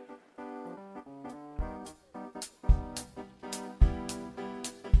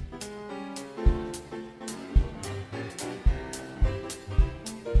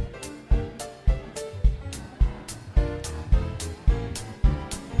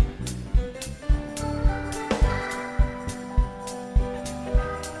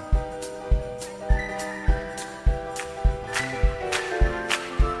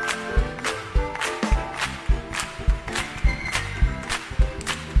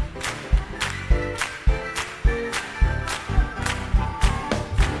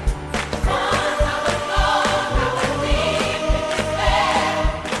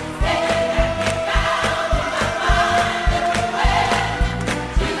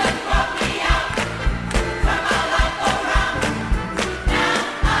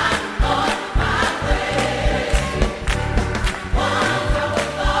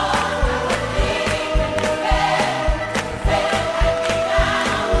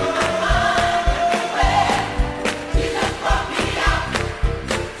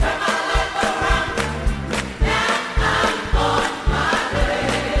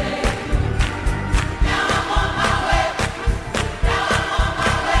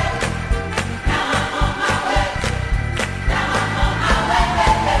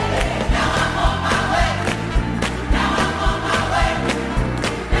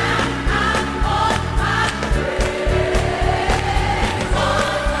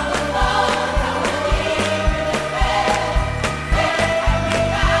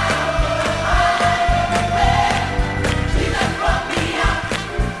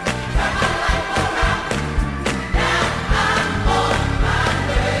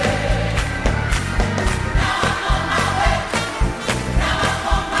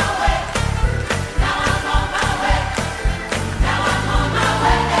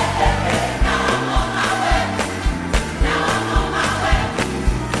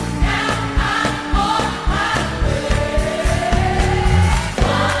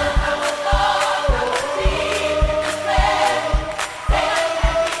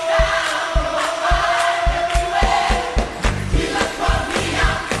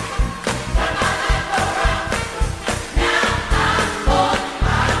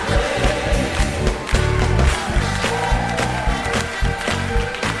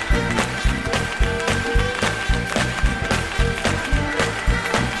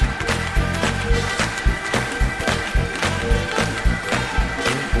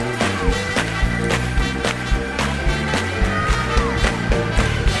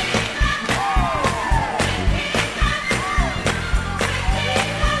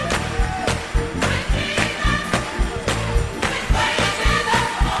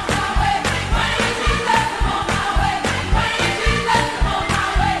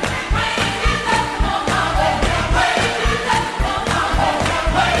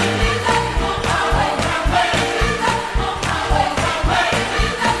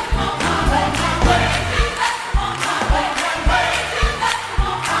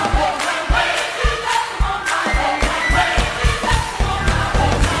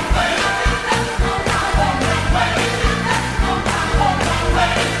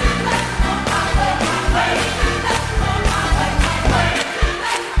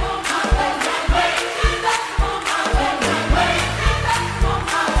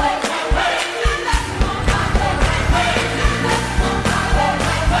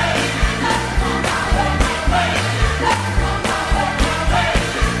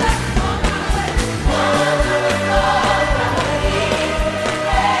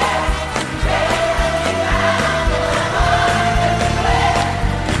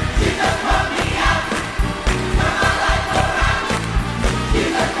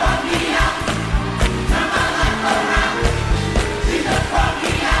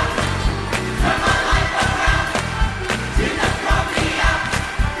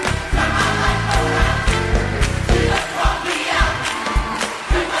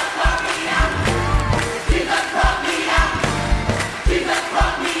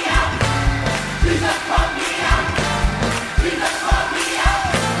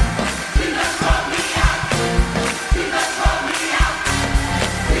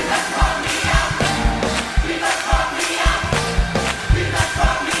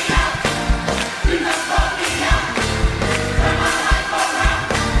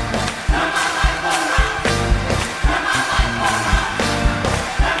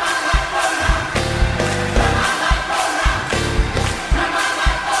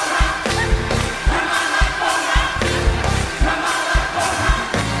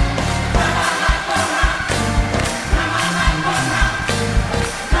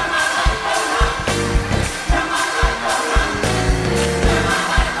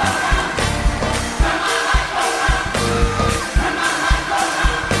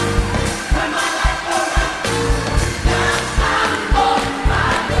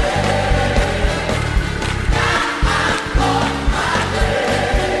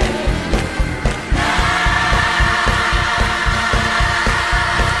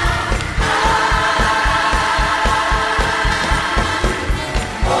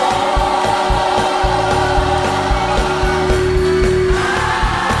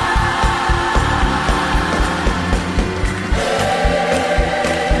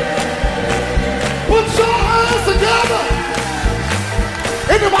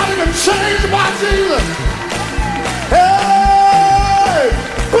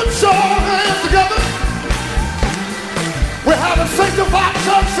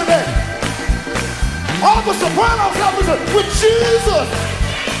 a soprano comes with Jesus.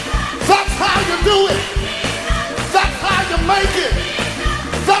 That's how you do it. That's how you make it.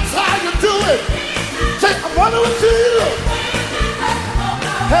 That's how you do it. Say, I'm running with Jesus.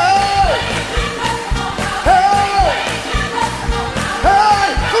 Hey! Hey!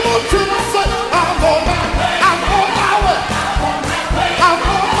 Hey! Come on, Jesus, say, I'm on my way. I'm on my way. I'm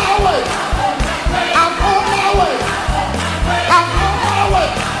on my way. I'm on my way. I'm on my way.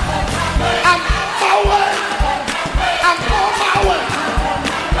 I'm on my way. I'm on my way.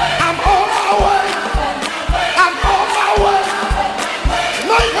 I'm on my way. I'm on my way.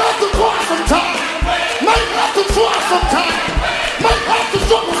 Might have to cry sometime. Might have to try sometime. Might have to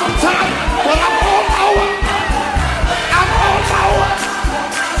struggle sometime. But I'm on my way. I'm on my way.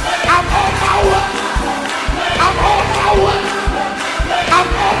 I'm on my way. I'm on my way. I'm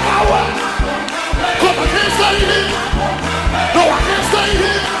on my way. 'Cause I can't stay here. No, I can't stay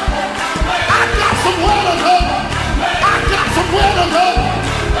here. I got somewhere to go. I got somewhere to go.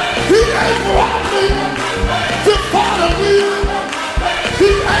 He ain't brought me this far to leave. He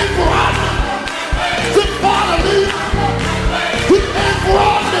ain't brought me this far to leave. He ain't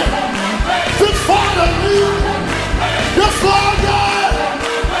brought me this far to leave. Yes, Lord God.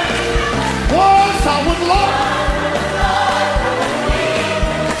 Once I was lost.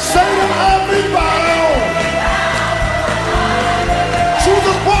 Satan had me bound.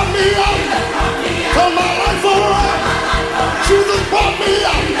 Jesus brought me out. Turn my life around. Jesus brought me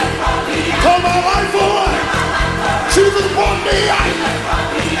out. Turn my life around. Jesus brought me out.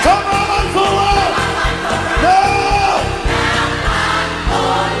 Turn my life around. Now.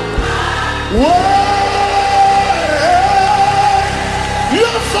 Whoa.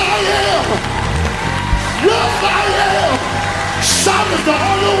 Yes, I am. Yes, I am. Shout is the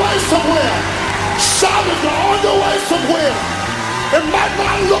only way somewhere. Shout is the only way somewhere. It might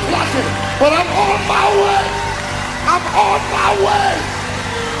not look like it, but I'm on my way. I'm on my way.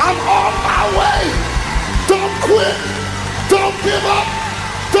 I'm on my way. Don't quit. Don't give up.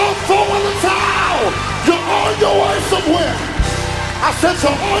 Don't throw in the towel. You're on your way somewhere. I said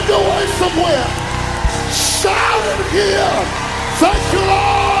you're on your way somewhere. Shout it here. Thank you,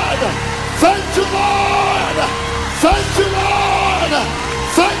 Lord. Thank you, Lord. Thank you, Lord.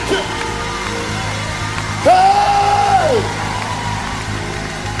 Thank you. Hey!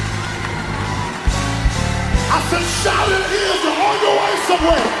 I said, shout it here. You're on your way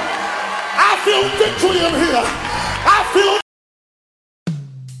somewhere. I feel victory in here. I feel.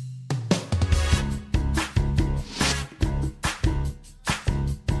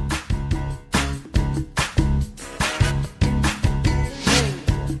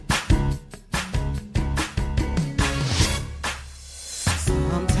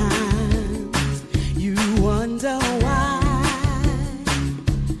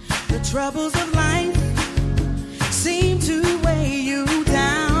 Troubles of life seem to weigh you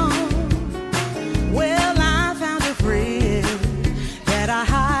down. Well, I found a friend that I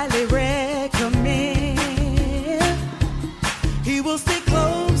highly recommend. He will stick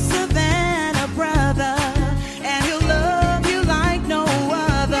closer than a brother, and he'll love you like no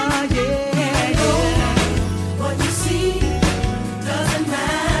other. Yeah, what you see doesn't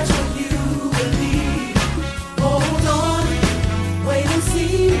match what you believe. Hold on, wait and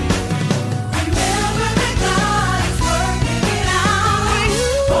see. Remember that God is working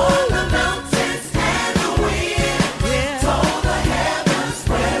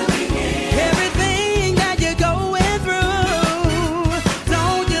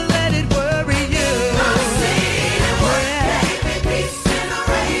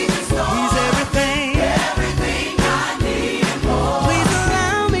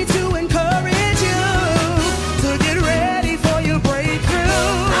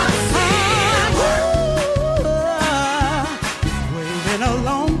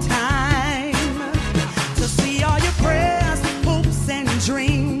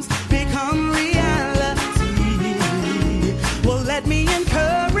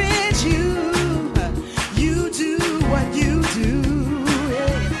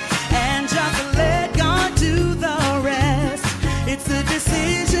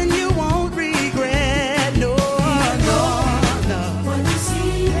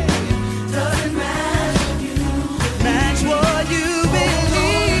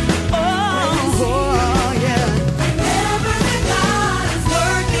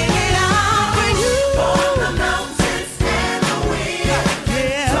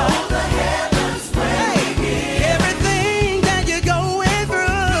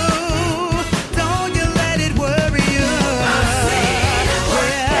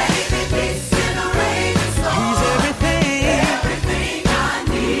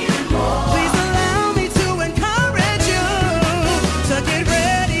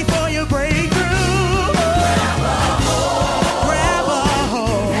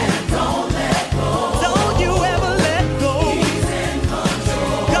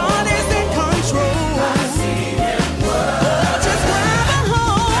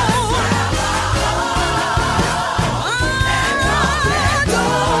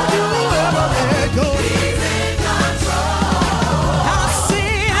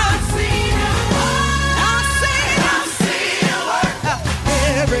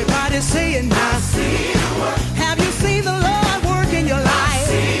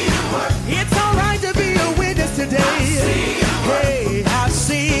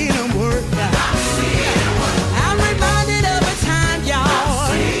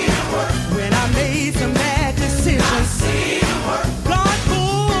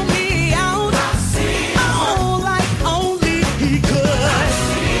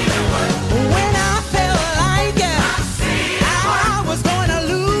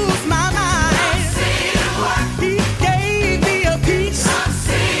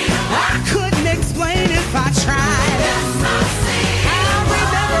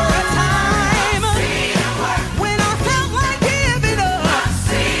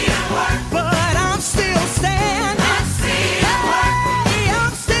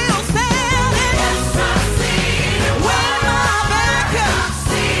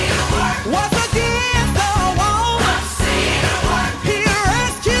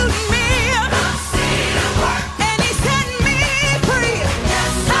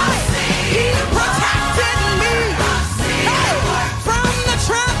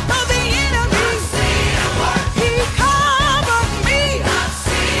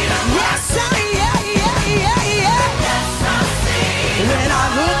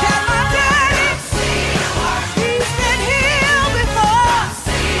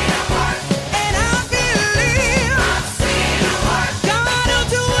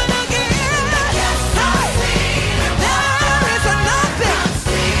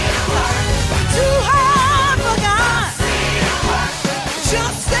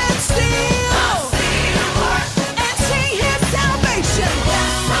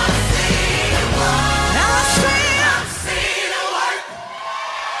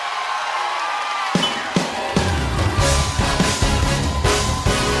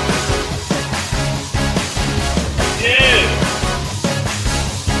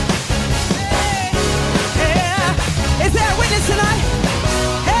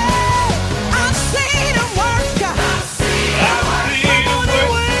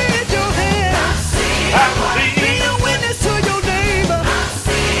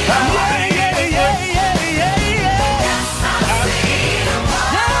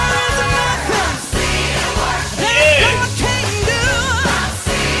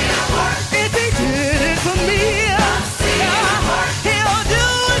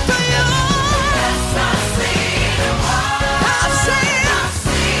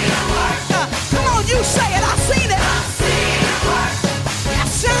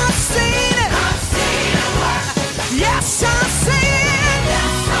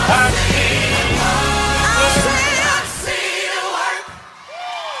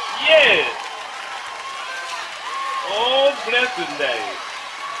blessing day.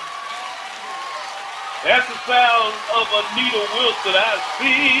 That's the sound of Anita Wilson. I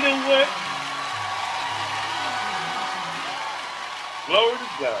see the way. Glory to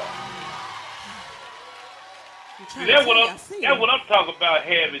God. See, that's what I'm talking about,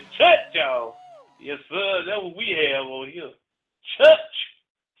 having church, y'all. Yes, sir. That's what we have over here. Church.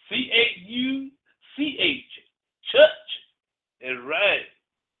 C-H-U-C-H. Church. That's right.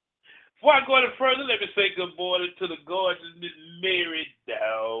 Before I go any further, let me say good morning to the gorgeous Miss Mary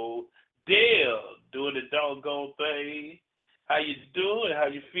Dowdell doing the doggone thing. How you doing? How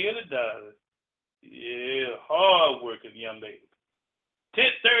you feeling, darling? Yeah, hard-working young lady.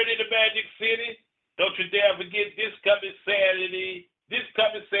 10:30 in the Magic City. Don't you dare forget this coming Saturday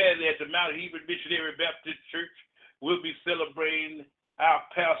at the Mount Hebron Missionary Baptist Church, we'll be celebrating our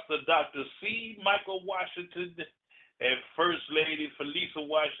pastor, Dr. C. Michael Washington, and First Lady Felisa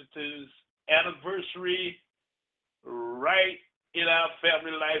Washington's anniversary right in our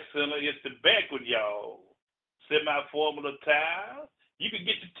Family Life Center. It's the banquet, y'all. Semi-formal attire. You can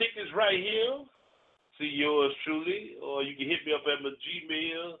get your tickets right here. See yours truly, or you can hit me up at my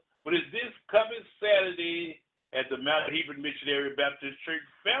Gmail. But it's this coming Saturday at the Mount Hebron Missionary Baptist Church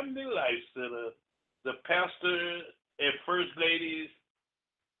Family Life Center, the pastor and First Lady's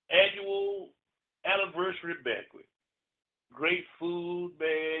annual anniversary banquet. Great food,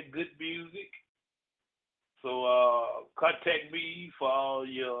 man, good music. So contact me for all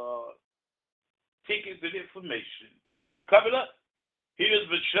your tickets and information. Coming up, here's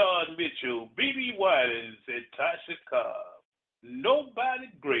Vashawn Mitchell, B.B. Winans, and Tasha Cobb. Nobody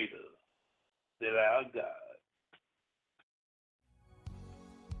greater than our God.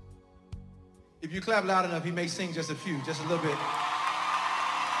 If you clap loud enough, he may sing just a few, just a little bit.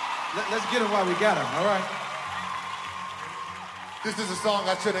 Let's get him while we got him, all right? This is a song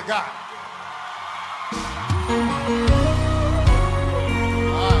I should have got.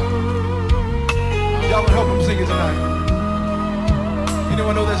 Y'all can help him sing it tonight.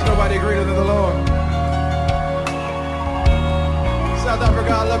 Anyone know there's nobody greater than the Lord? South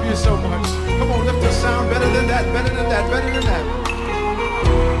Africa, I love you so much. Come on, lift the sound better than that, better than that, better than that.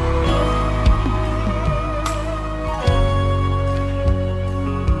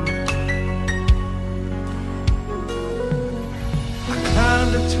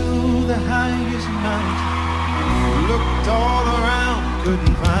 To the highest mountain, looked all around,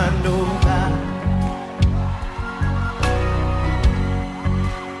 couldn't find nobody.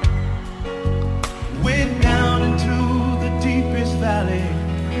 Went down into the deepest valley,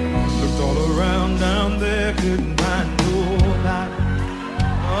 looked all around down there, couldn't find nobody.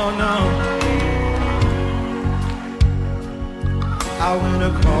 Oh no. I went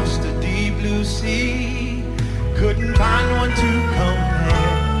across the deep blue sea, couldn't find one to compare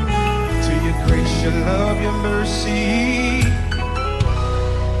to your grace, your love, your mercy.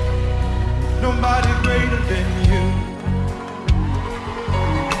 Nobody greater than you.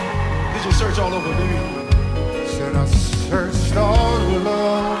 Did you search all over, baby? Said I searched all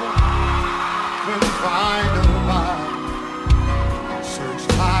over, couldn't find nobody.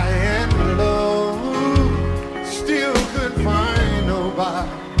 Searched high and low, still couldn't find nobody.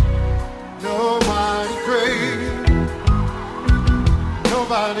 Nobody great.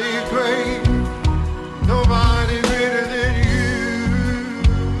 Nobody great, nobody greater than you.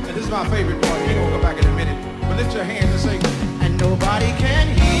 And this is my favorite part. You're gonna go back in a minute. But lift your hands and say, and nobody can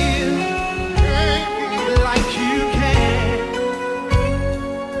heal like you can.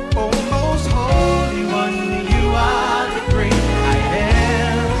 Oh, most holy one, you are the great I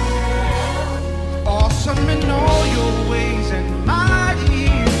am. Awesome in all your ways and mighty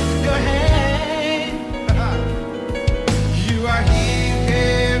in your hand. You are here.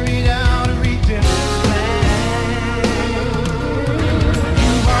 Carried out a redemption plan.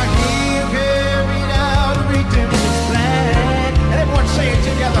 You are here, carried out a redemption plan. Everyone say it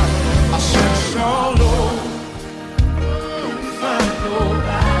together.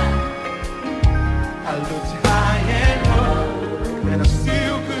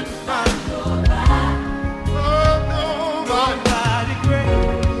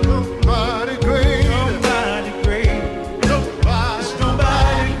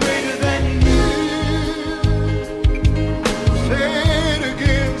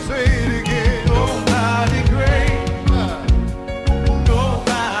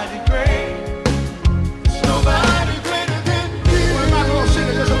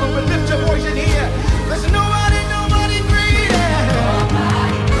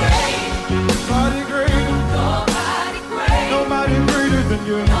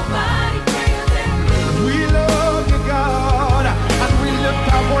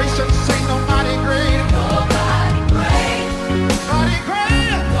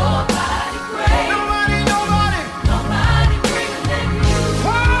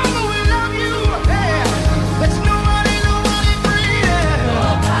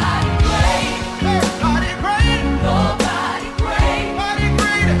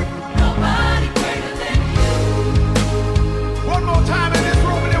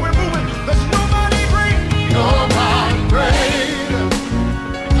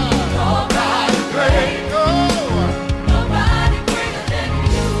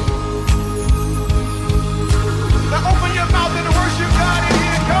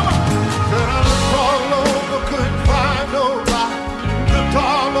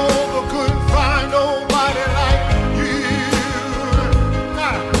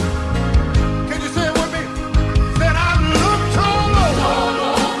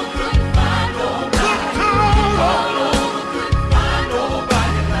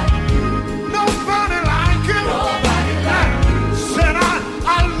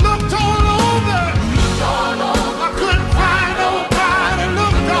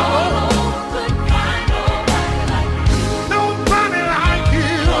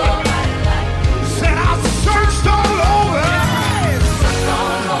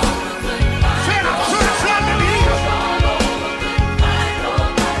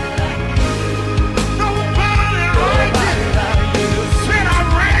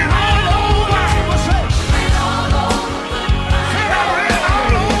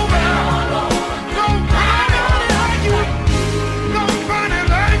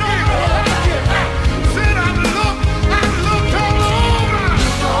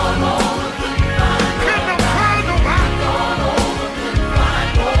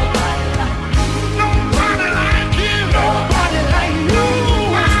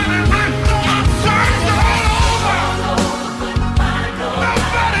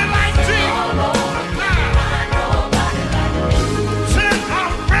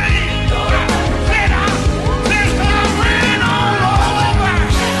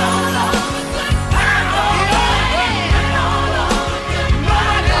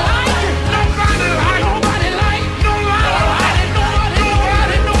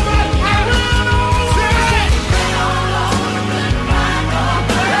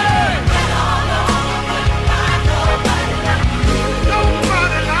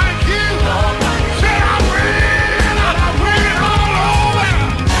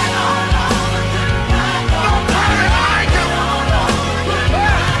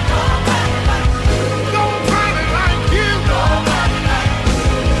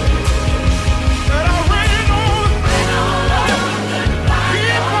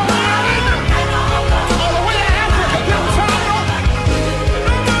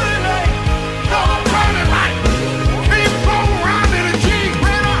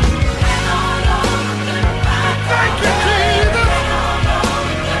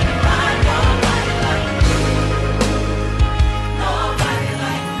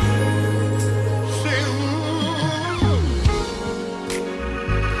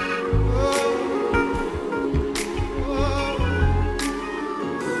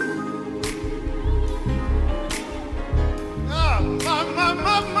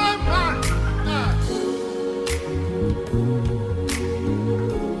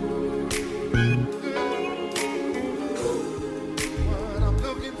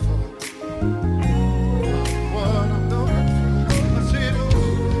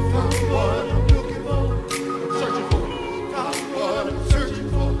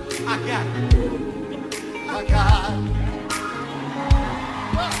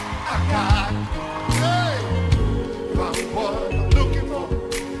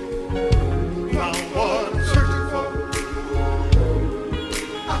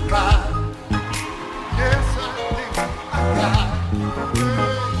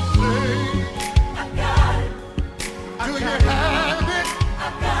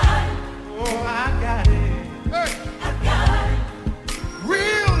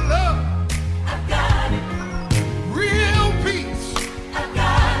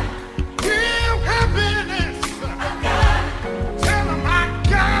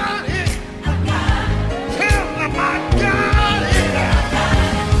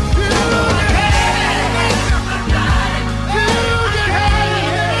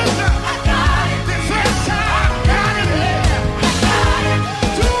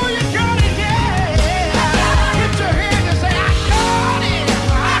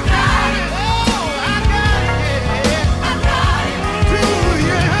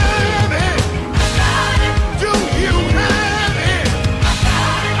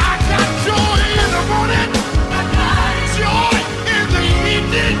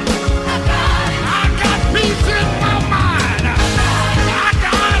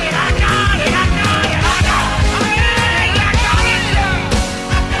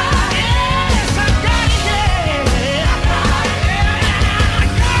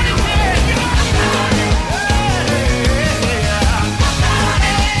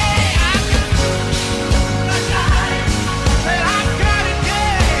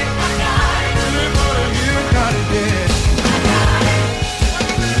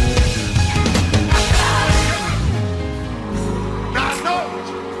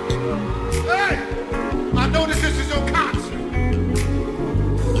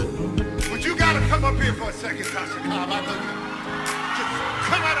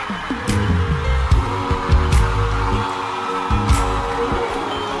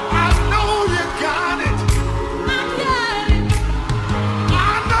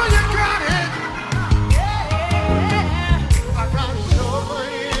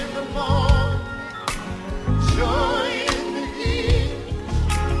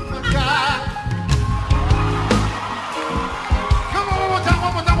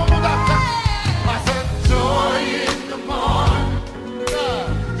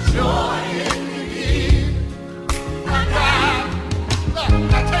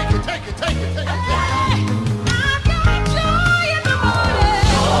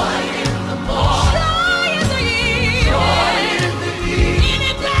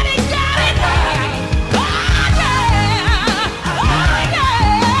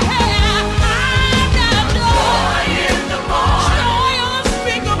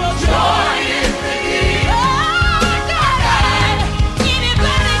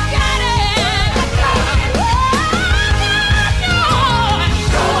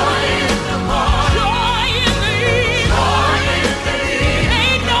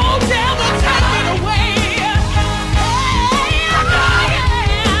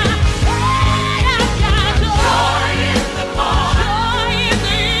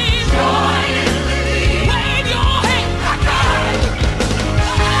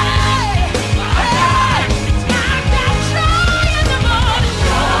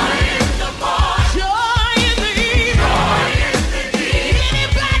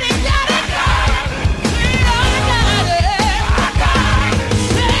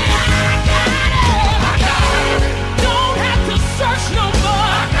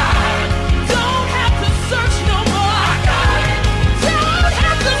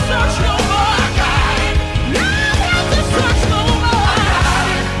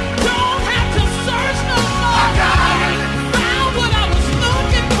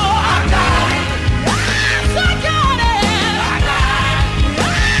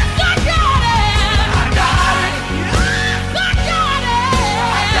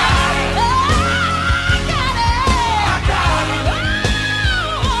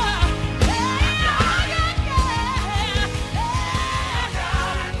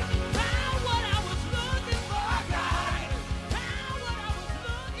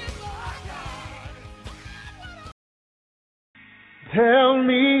 Tell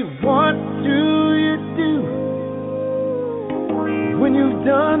me, what do you do when you've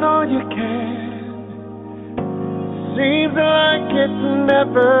done all you can? Seems like it's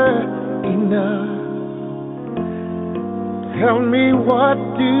never enough. Tell me, what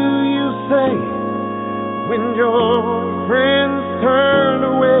do you say when your friends turn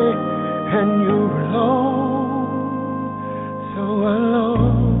away and you're alone, so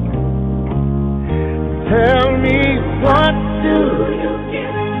alone? Tell me, what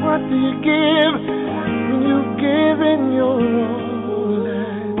do you give when you've given your all?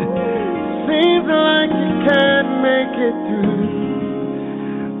 And seems like you can't make it through.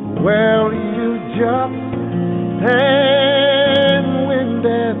 Well, you just stand when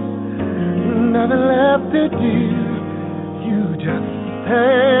there's nothing left to do. You just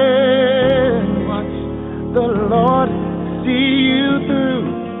stand, watch the Lord see you through.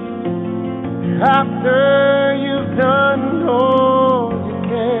 After you've done all you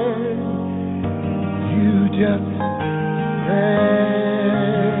can, you just stand.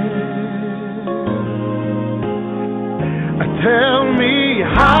 Tell me,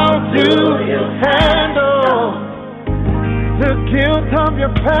 how do you handle the guilt of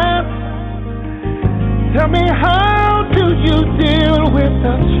your past? Tell me, how do you deal with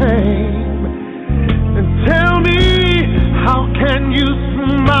the shame? And tell me, how can you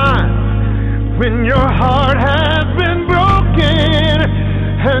smile when your heart has been broken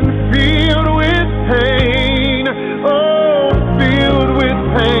and filled with pain? Oh, filled with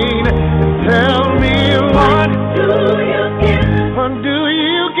pain. Tell me, what do you give? What do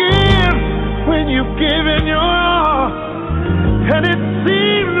you give when you've given your all and it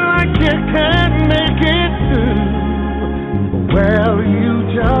seems like you can't make it through? Well, you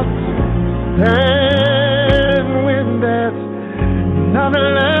just stand when there's nothing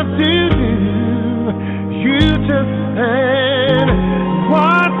left to do. You just stand,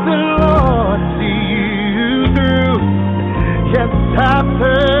 watch the Lord see you through. Yes,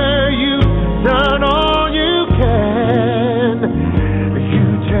 after you've done all you can, you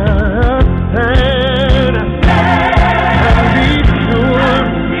just stand and be sure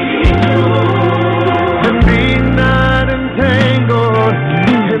and be not entangled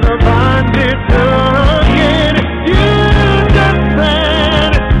in the bondage again. You just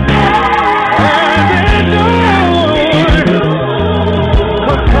stand and endure,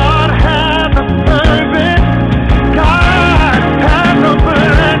 'cause God has a purpose. God has a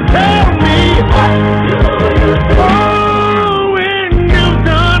plan. Tell me, oh, when you've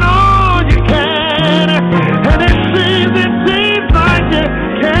done all you can, and it seems like you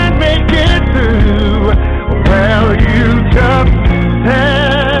can't make it through. Well, you just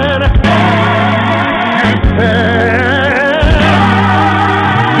stand, you stand,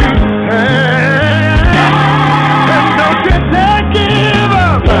 you stand, and don't you dare give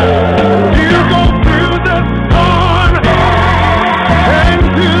up. You go through the storm and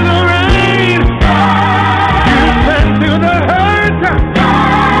through the rain. You stand through the hurt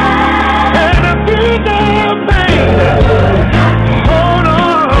and through the pain. Hold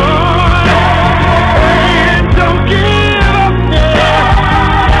on and don't give up there.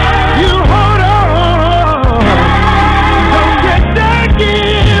 You hold on, don't get that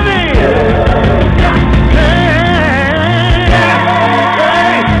giving. Stand, oh,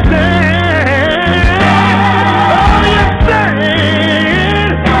 you stand,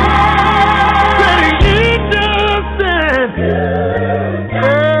 you just stand.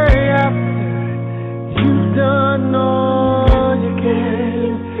 Hey, after you've done all you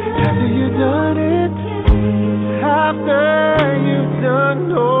can, after you've done it, after you've done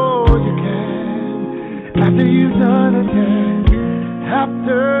all you can, after you've done it,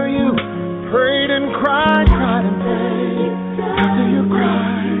 after you prayed and cried and prayed, after you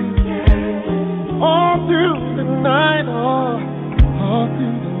cried all through the night, all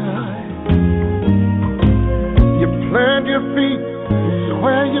through the night, you plant your feet,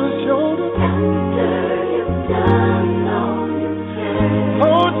 square your shoulders,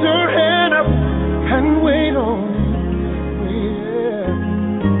 hold your head up and wait on you. Yeah.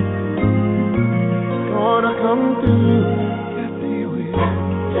 Gonna come through. Yes, He will.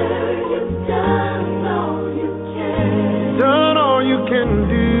 Done all you can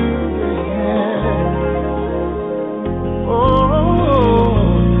do. Yeah.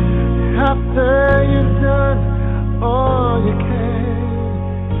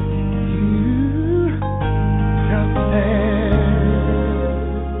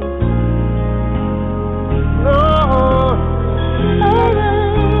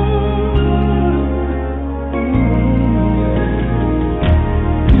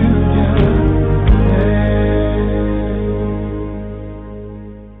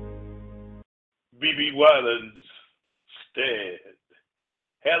 B.B. Winans Stand.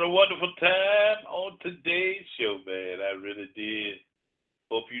 Had a wonderful time on today's show, man. I really did.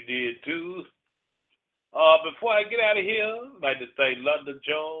 Hope you did too. Before I get out of here, I'd like to thank London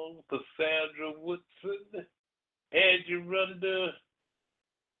Jones, Cassandra Woodson, Angie Runda.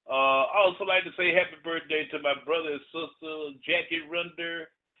 Also like to say happy birthday to my brother and sister, Jackie Runder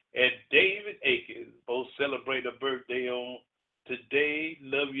and David Akins. Both celebrate a birthday on today.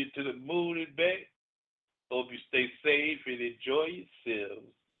 Love you to the moon and back. Hope you stay safe and enjoy yourselves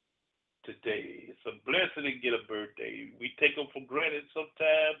today. It's a blessing to get a birthday. We take them for granted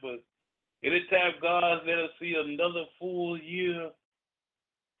sometimes, but anytime God let us see another full year,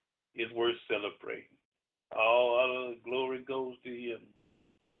 it's worth celebrating. All other glory goes to Him.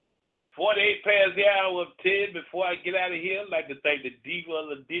 48 past the hour of 10. Before I get out of here, I'd like to thank the diva of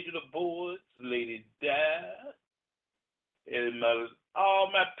the digital boards, Lady Di, and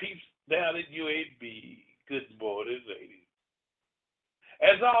all my peeps down at UAB. Good morning, ladies.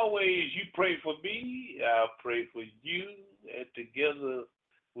 As always, you pray for me, I'll pray for you, and together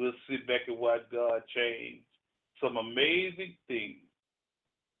we'll sit back and watch God change some amazing things.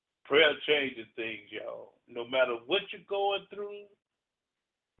 Prayer changes things, y'all. No matter what you're going through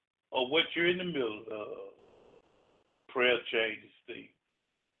or what you're in the middle of, prayer changes things.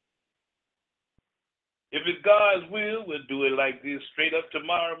 If it's God's will, we'll do it like this straight up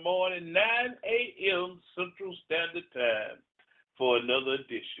tomorrow morning, 9 a.m. Central Standard Time, for another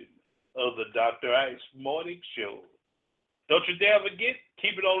edition of the Dr. Ice Morning Show. Don't you dare forget,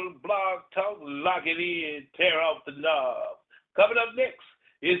 keep it on the Blog Talk, lock it in, tear off the knob. Coming up next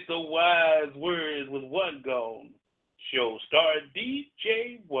is the Wise Words with One Gone show, starring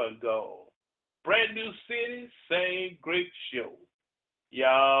DJ One Gone. Brand new city, same great show.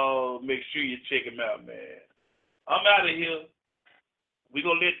 Y'all make sure you check him out, man. I'm out of here. We're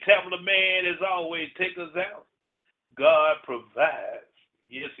going to let Tabla Man, as always, take us out. God provides.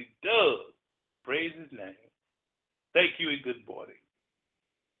 Yes, He does. Praise His name. Thank you and good morning.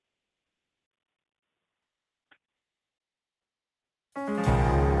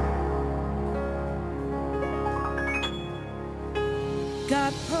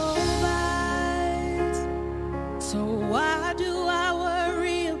 God provides, so why do I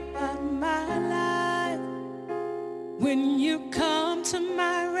worry about my life? When you come to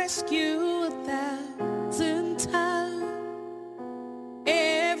my rescue 1,000 times,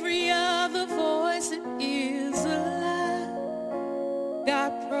 every other voice is a lie.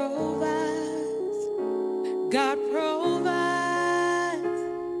 God provides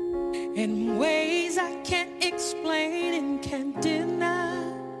in ways I can't explain and can't deny.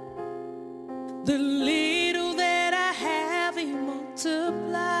 The little that I have, He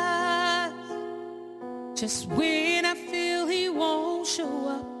multiplies. Just when I feel He won't show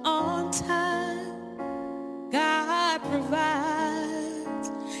up on time, God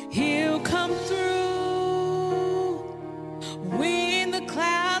provides. He'll come through when the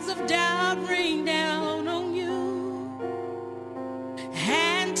clouds of doubt rain down on you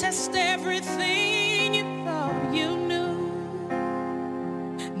and test everything you thought you knew.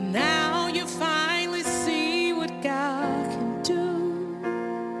 Now you finally see what God can do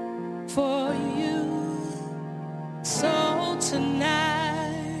for you. So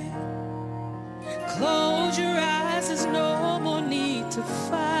tonight, close your eyes, there's no more need to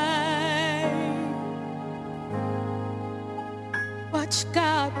fight. Watch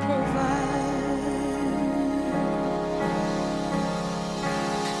God provide.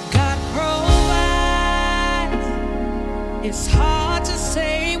 God provides. It's hard to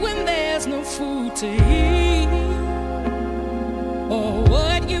say when there's no food to eat, or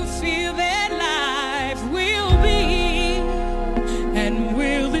what you feel that life will be. And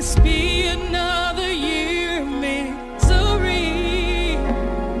will this be another year of misery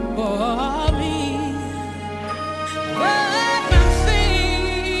for me? But my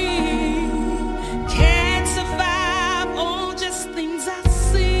faith can't survive on just things I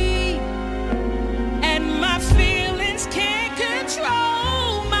see, and my feelings can't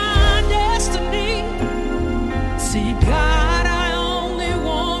control my destiny. See, God, I only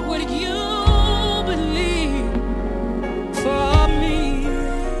want what you believe for me.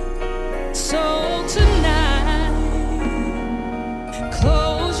 So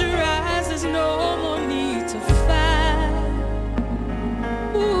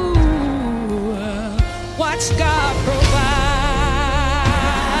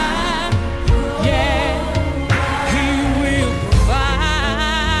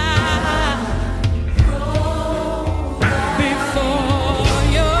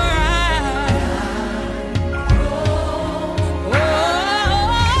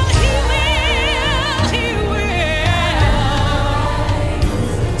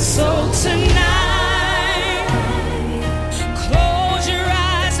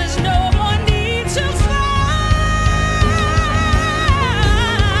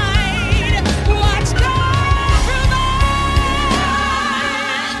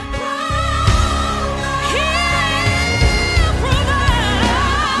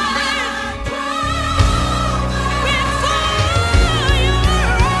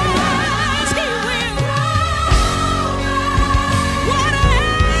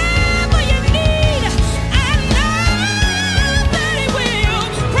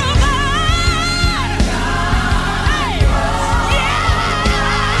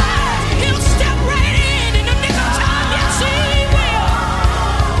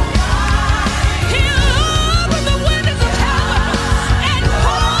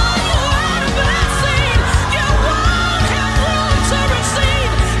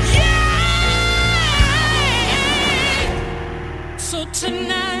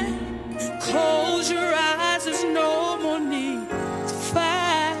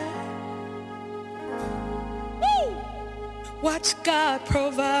God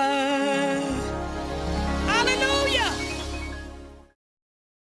provide. Hallelujah.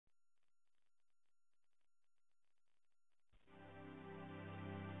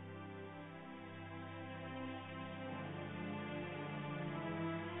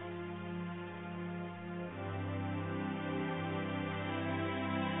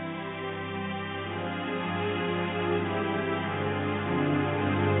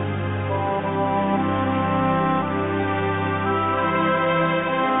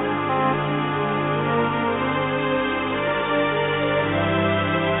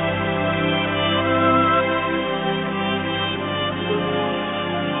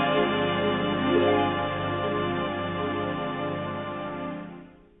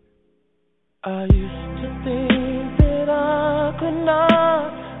 I used to think that I could not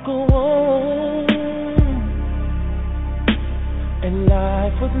go on, and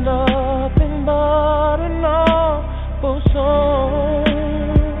life was nothing but an awful song.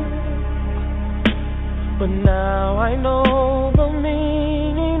 But now I know the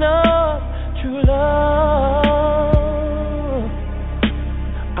meaning of true love.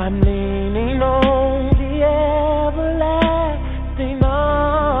 I'm leaning on the everlasting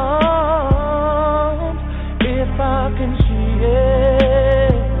arms. If I can see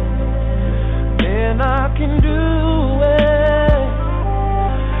it, then I can do it.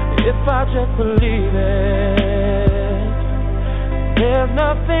 If I just believe it, there's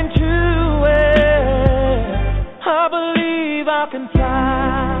nothing to it. I believe I can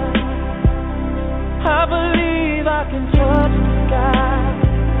fly. I believe I can touch the sky.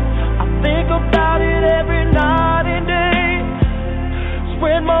 I think about it every night and day.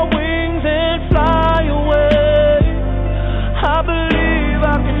 Spread my wings and fly away. I believe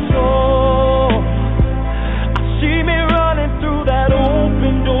I can soar. I see me running through that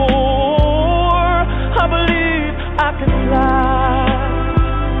open door. I believe I can fly.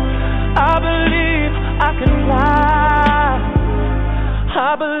 I believe I can fly.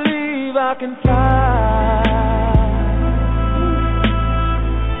 I believe I can fly.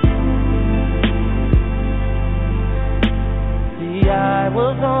 See, I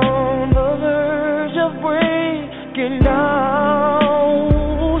was on the verge of breaking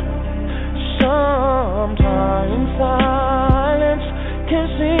down. Sometimes silence can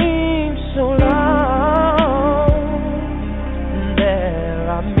seem so loud. There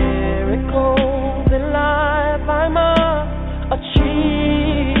are miracles in life I must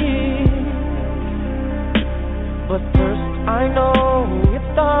achieve. But first I know it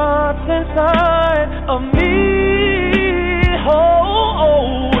starts inside of me.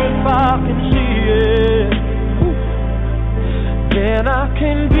 Oh, if I can see it, then I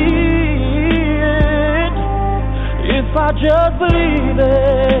can be it. If I just believe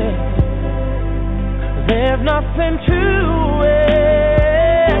it, there's nothing to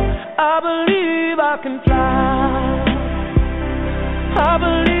it. I believe I can fly. I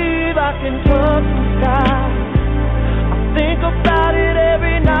believe I can touch the sky. I think about it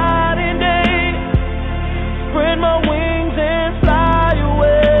every night and day. Spread my wings and fly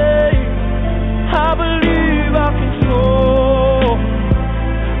away. I believe I can soar.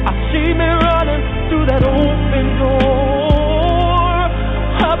 I see me running through that open door.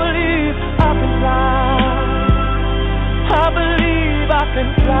 I believe I can fly. I believe I can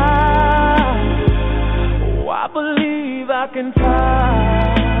fly. Oh, I believe I can fly.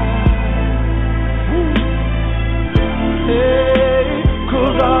 Hey,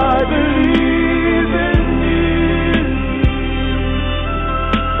 'cause I believe in you.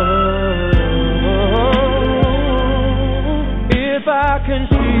 Oh, if I can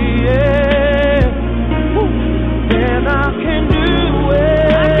see it, then I can do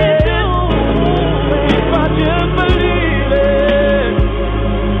it. I can do it. If I just believe it,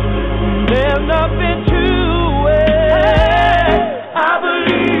 there's nothing to it. I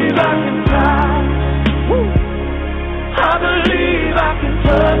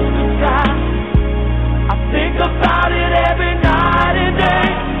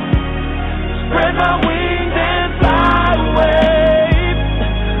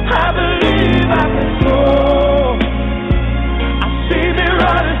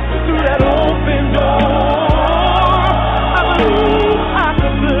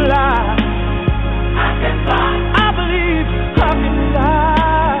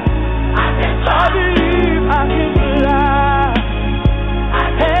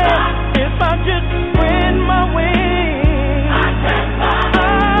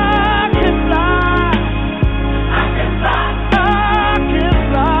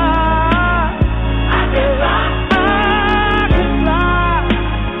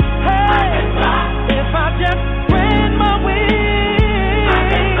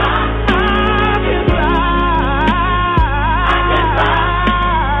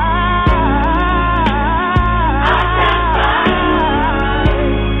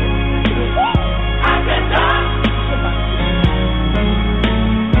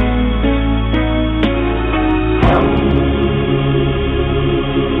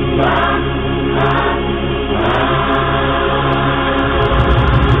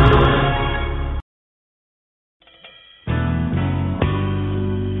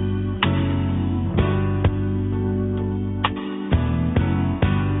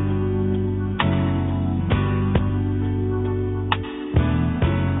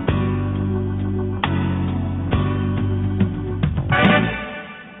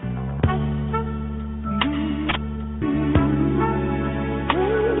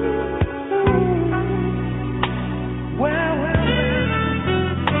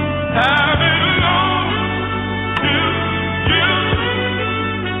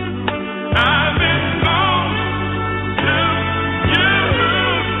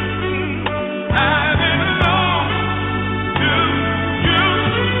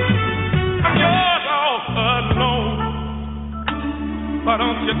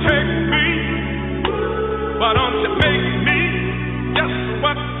don't you take me? Why don't you make me just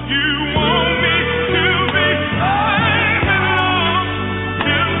what you want me to be? I belong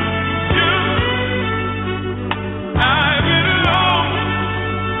to you. I belong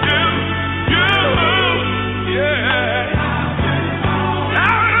to you. Yeah.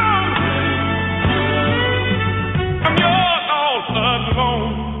 I'm yours all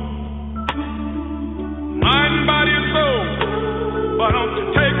alone. Mind, body, and soul. Why don't you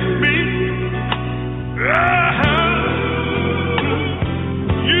take me?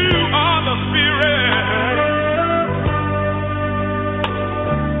 You are the spirit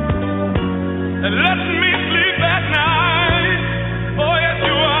that lets me sleep at night. Oh, yes,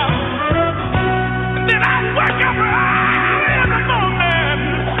 you are. And then I wake up early in the morning,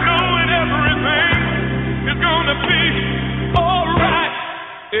 knowing everything is gonna be all right.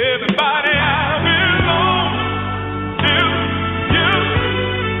 Everybody, I belong to you.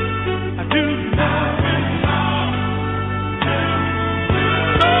 I do.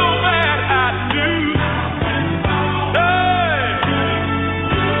 So bad I do. Hey.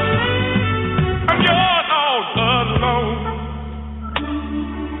 I'm yours all alone.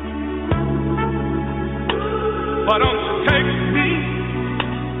 Why don't you take me?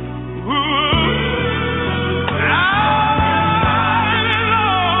 Ooh.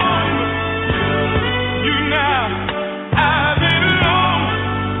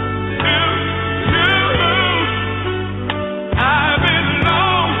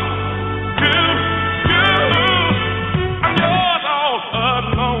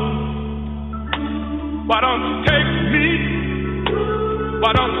 Why don't you take me?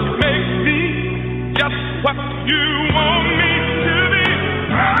 Why don't you make me just what you want me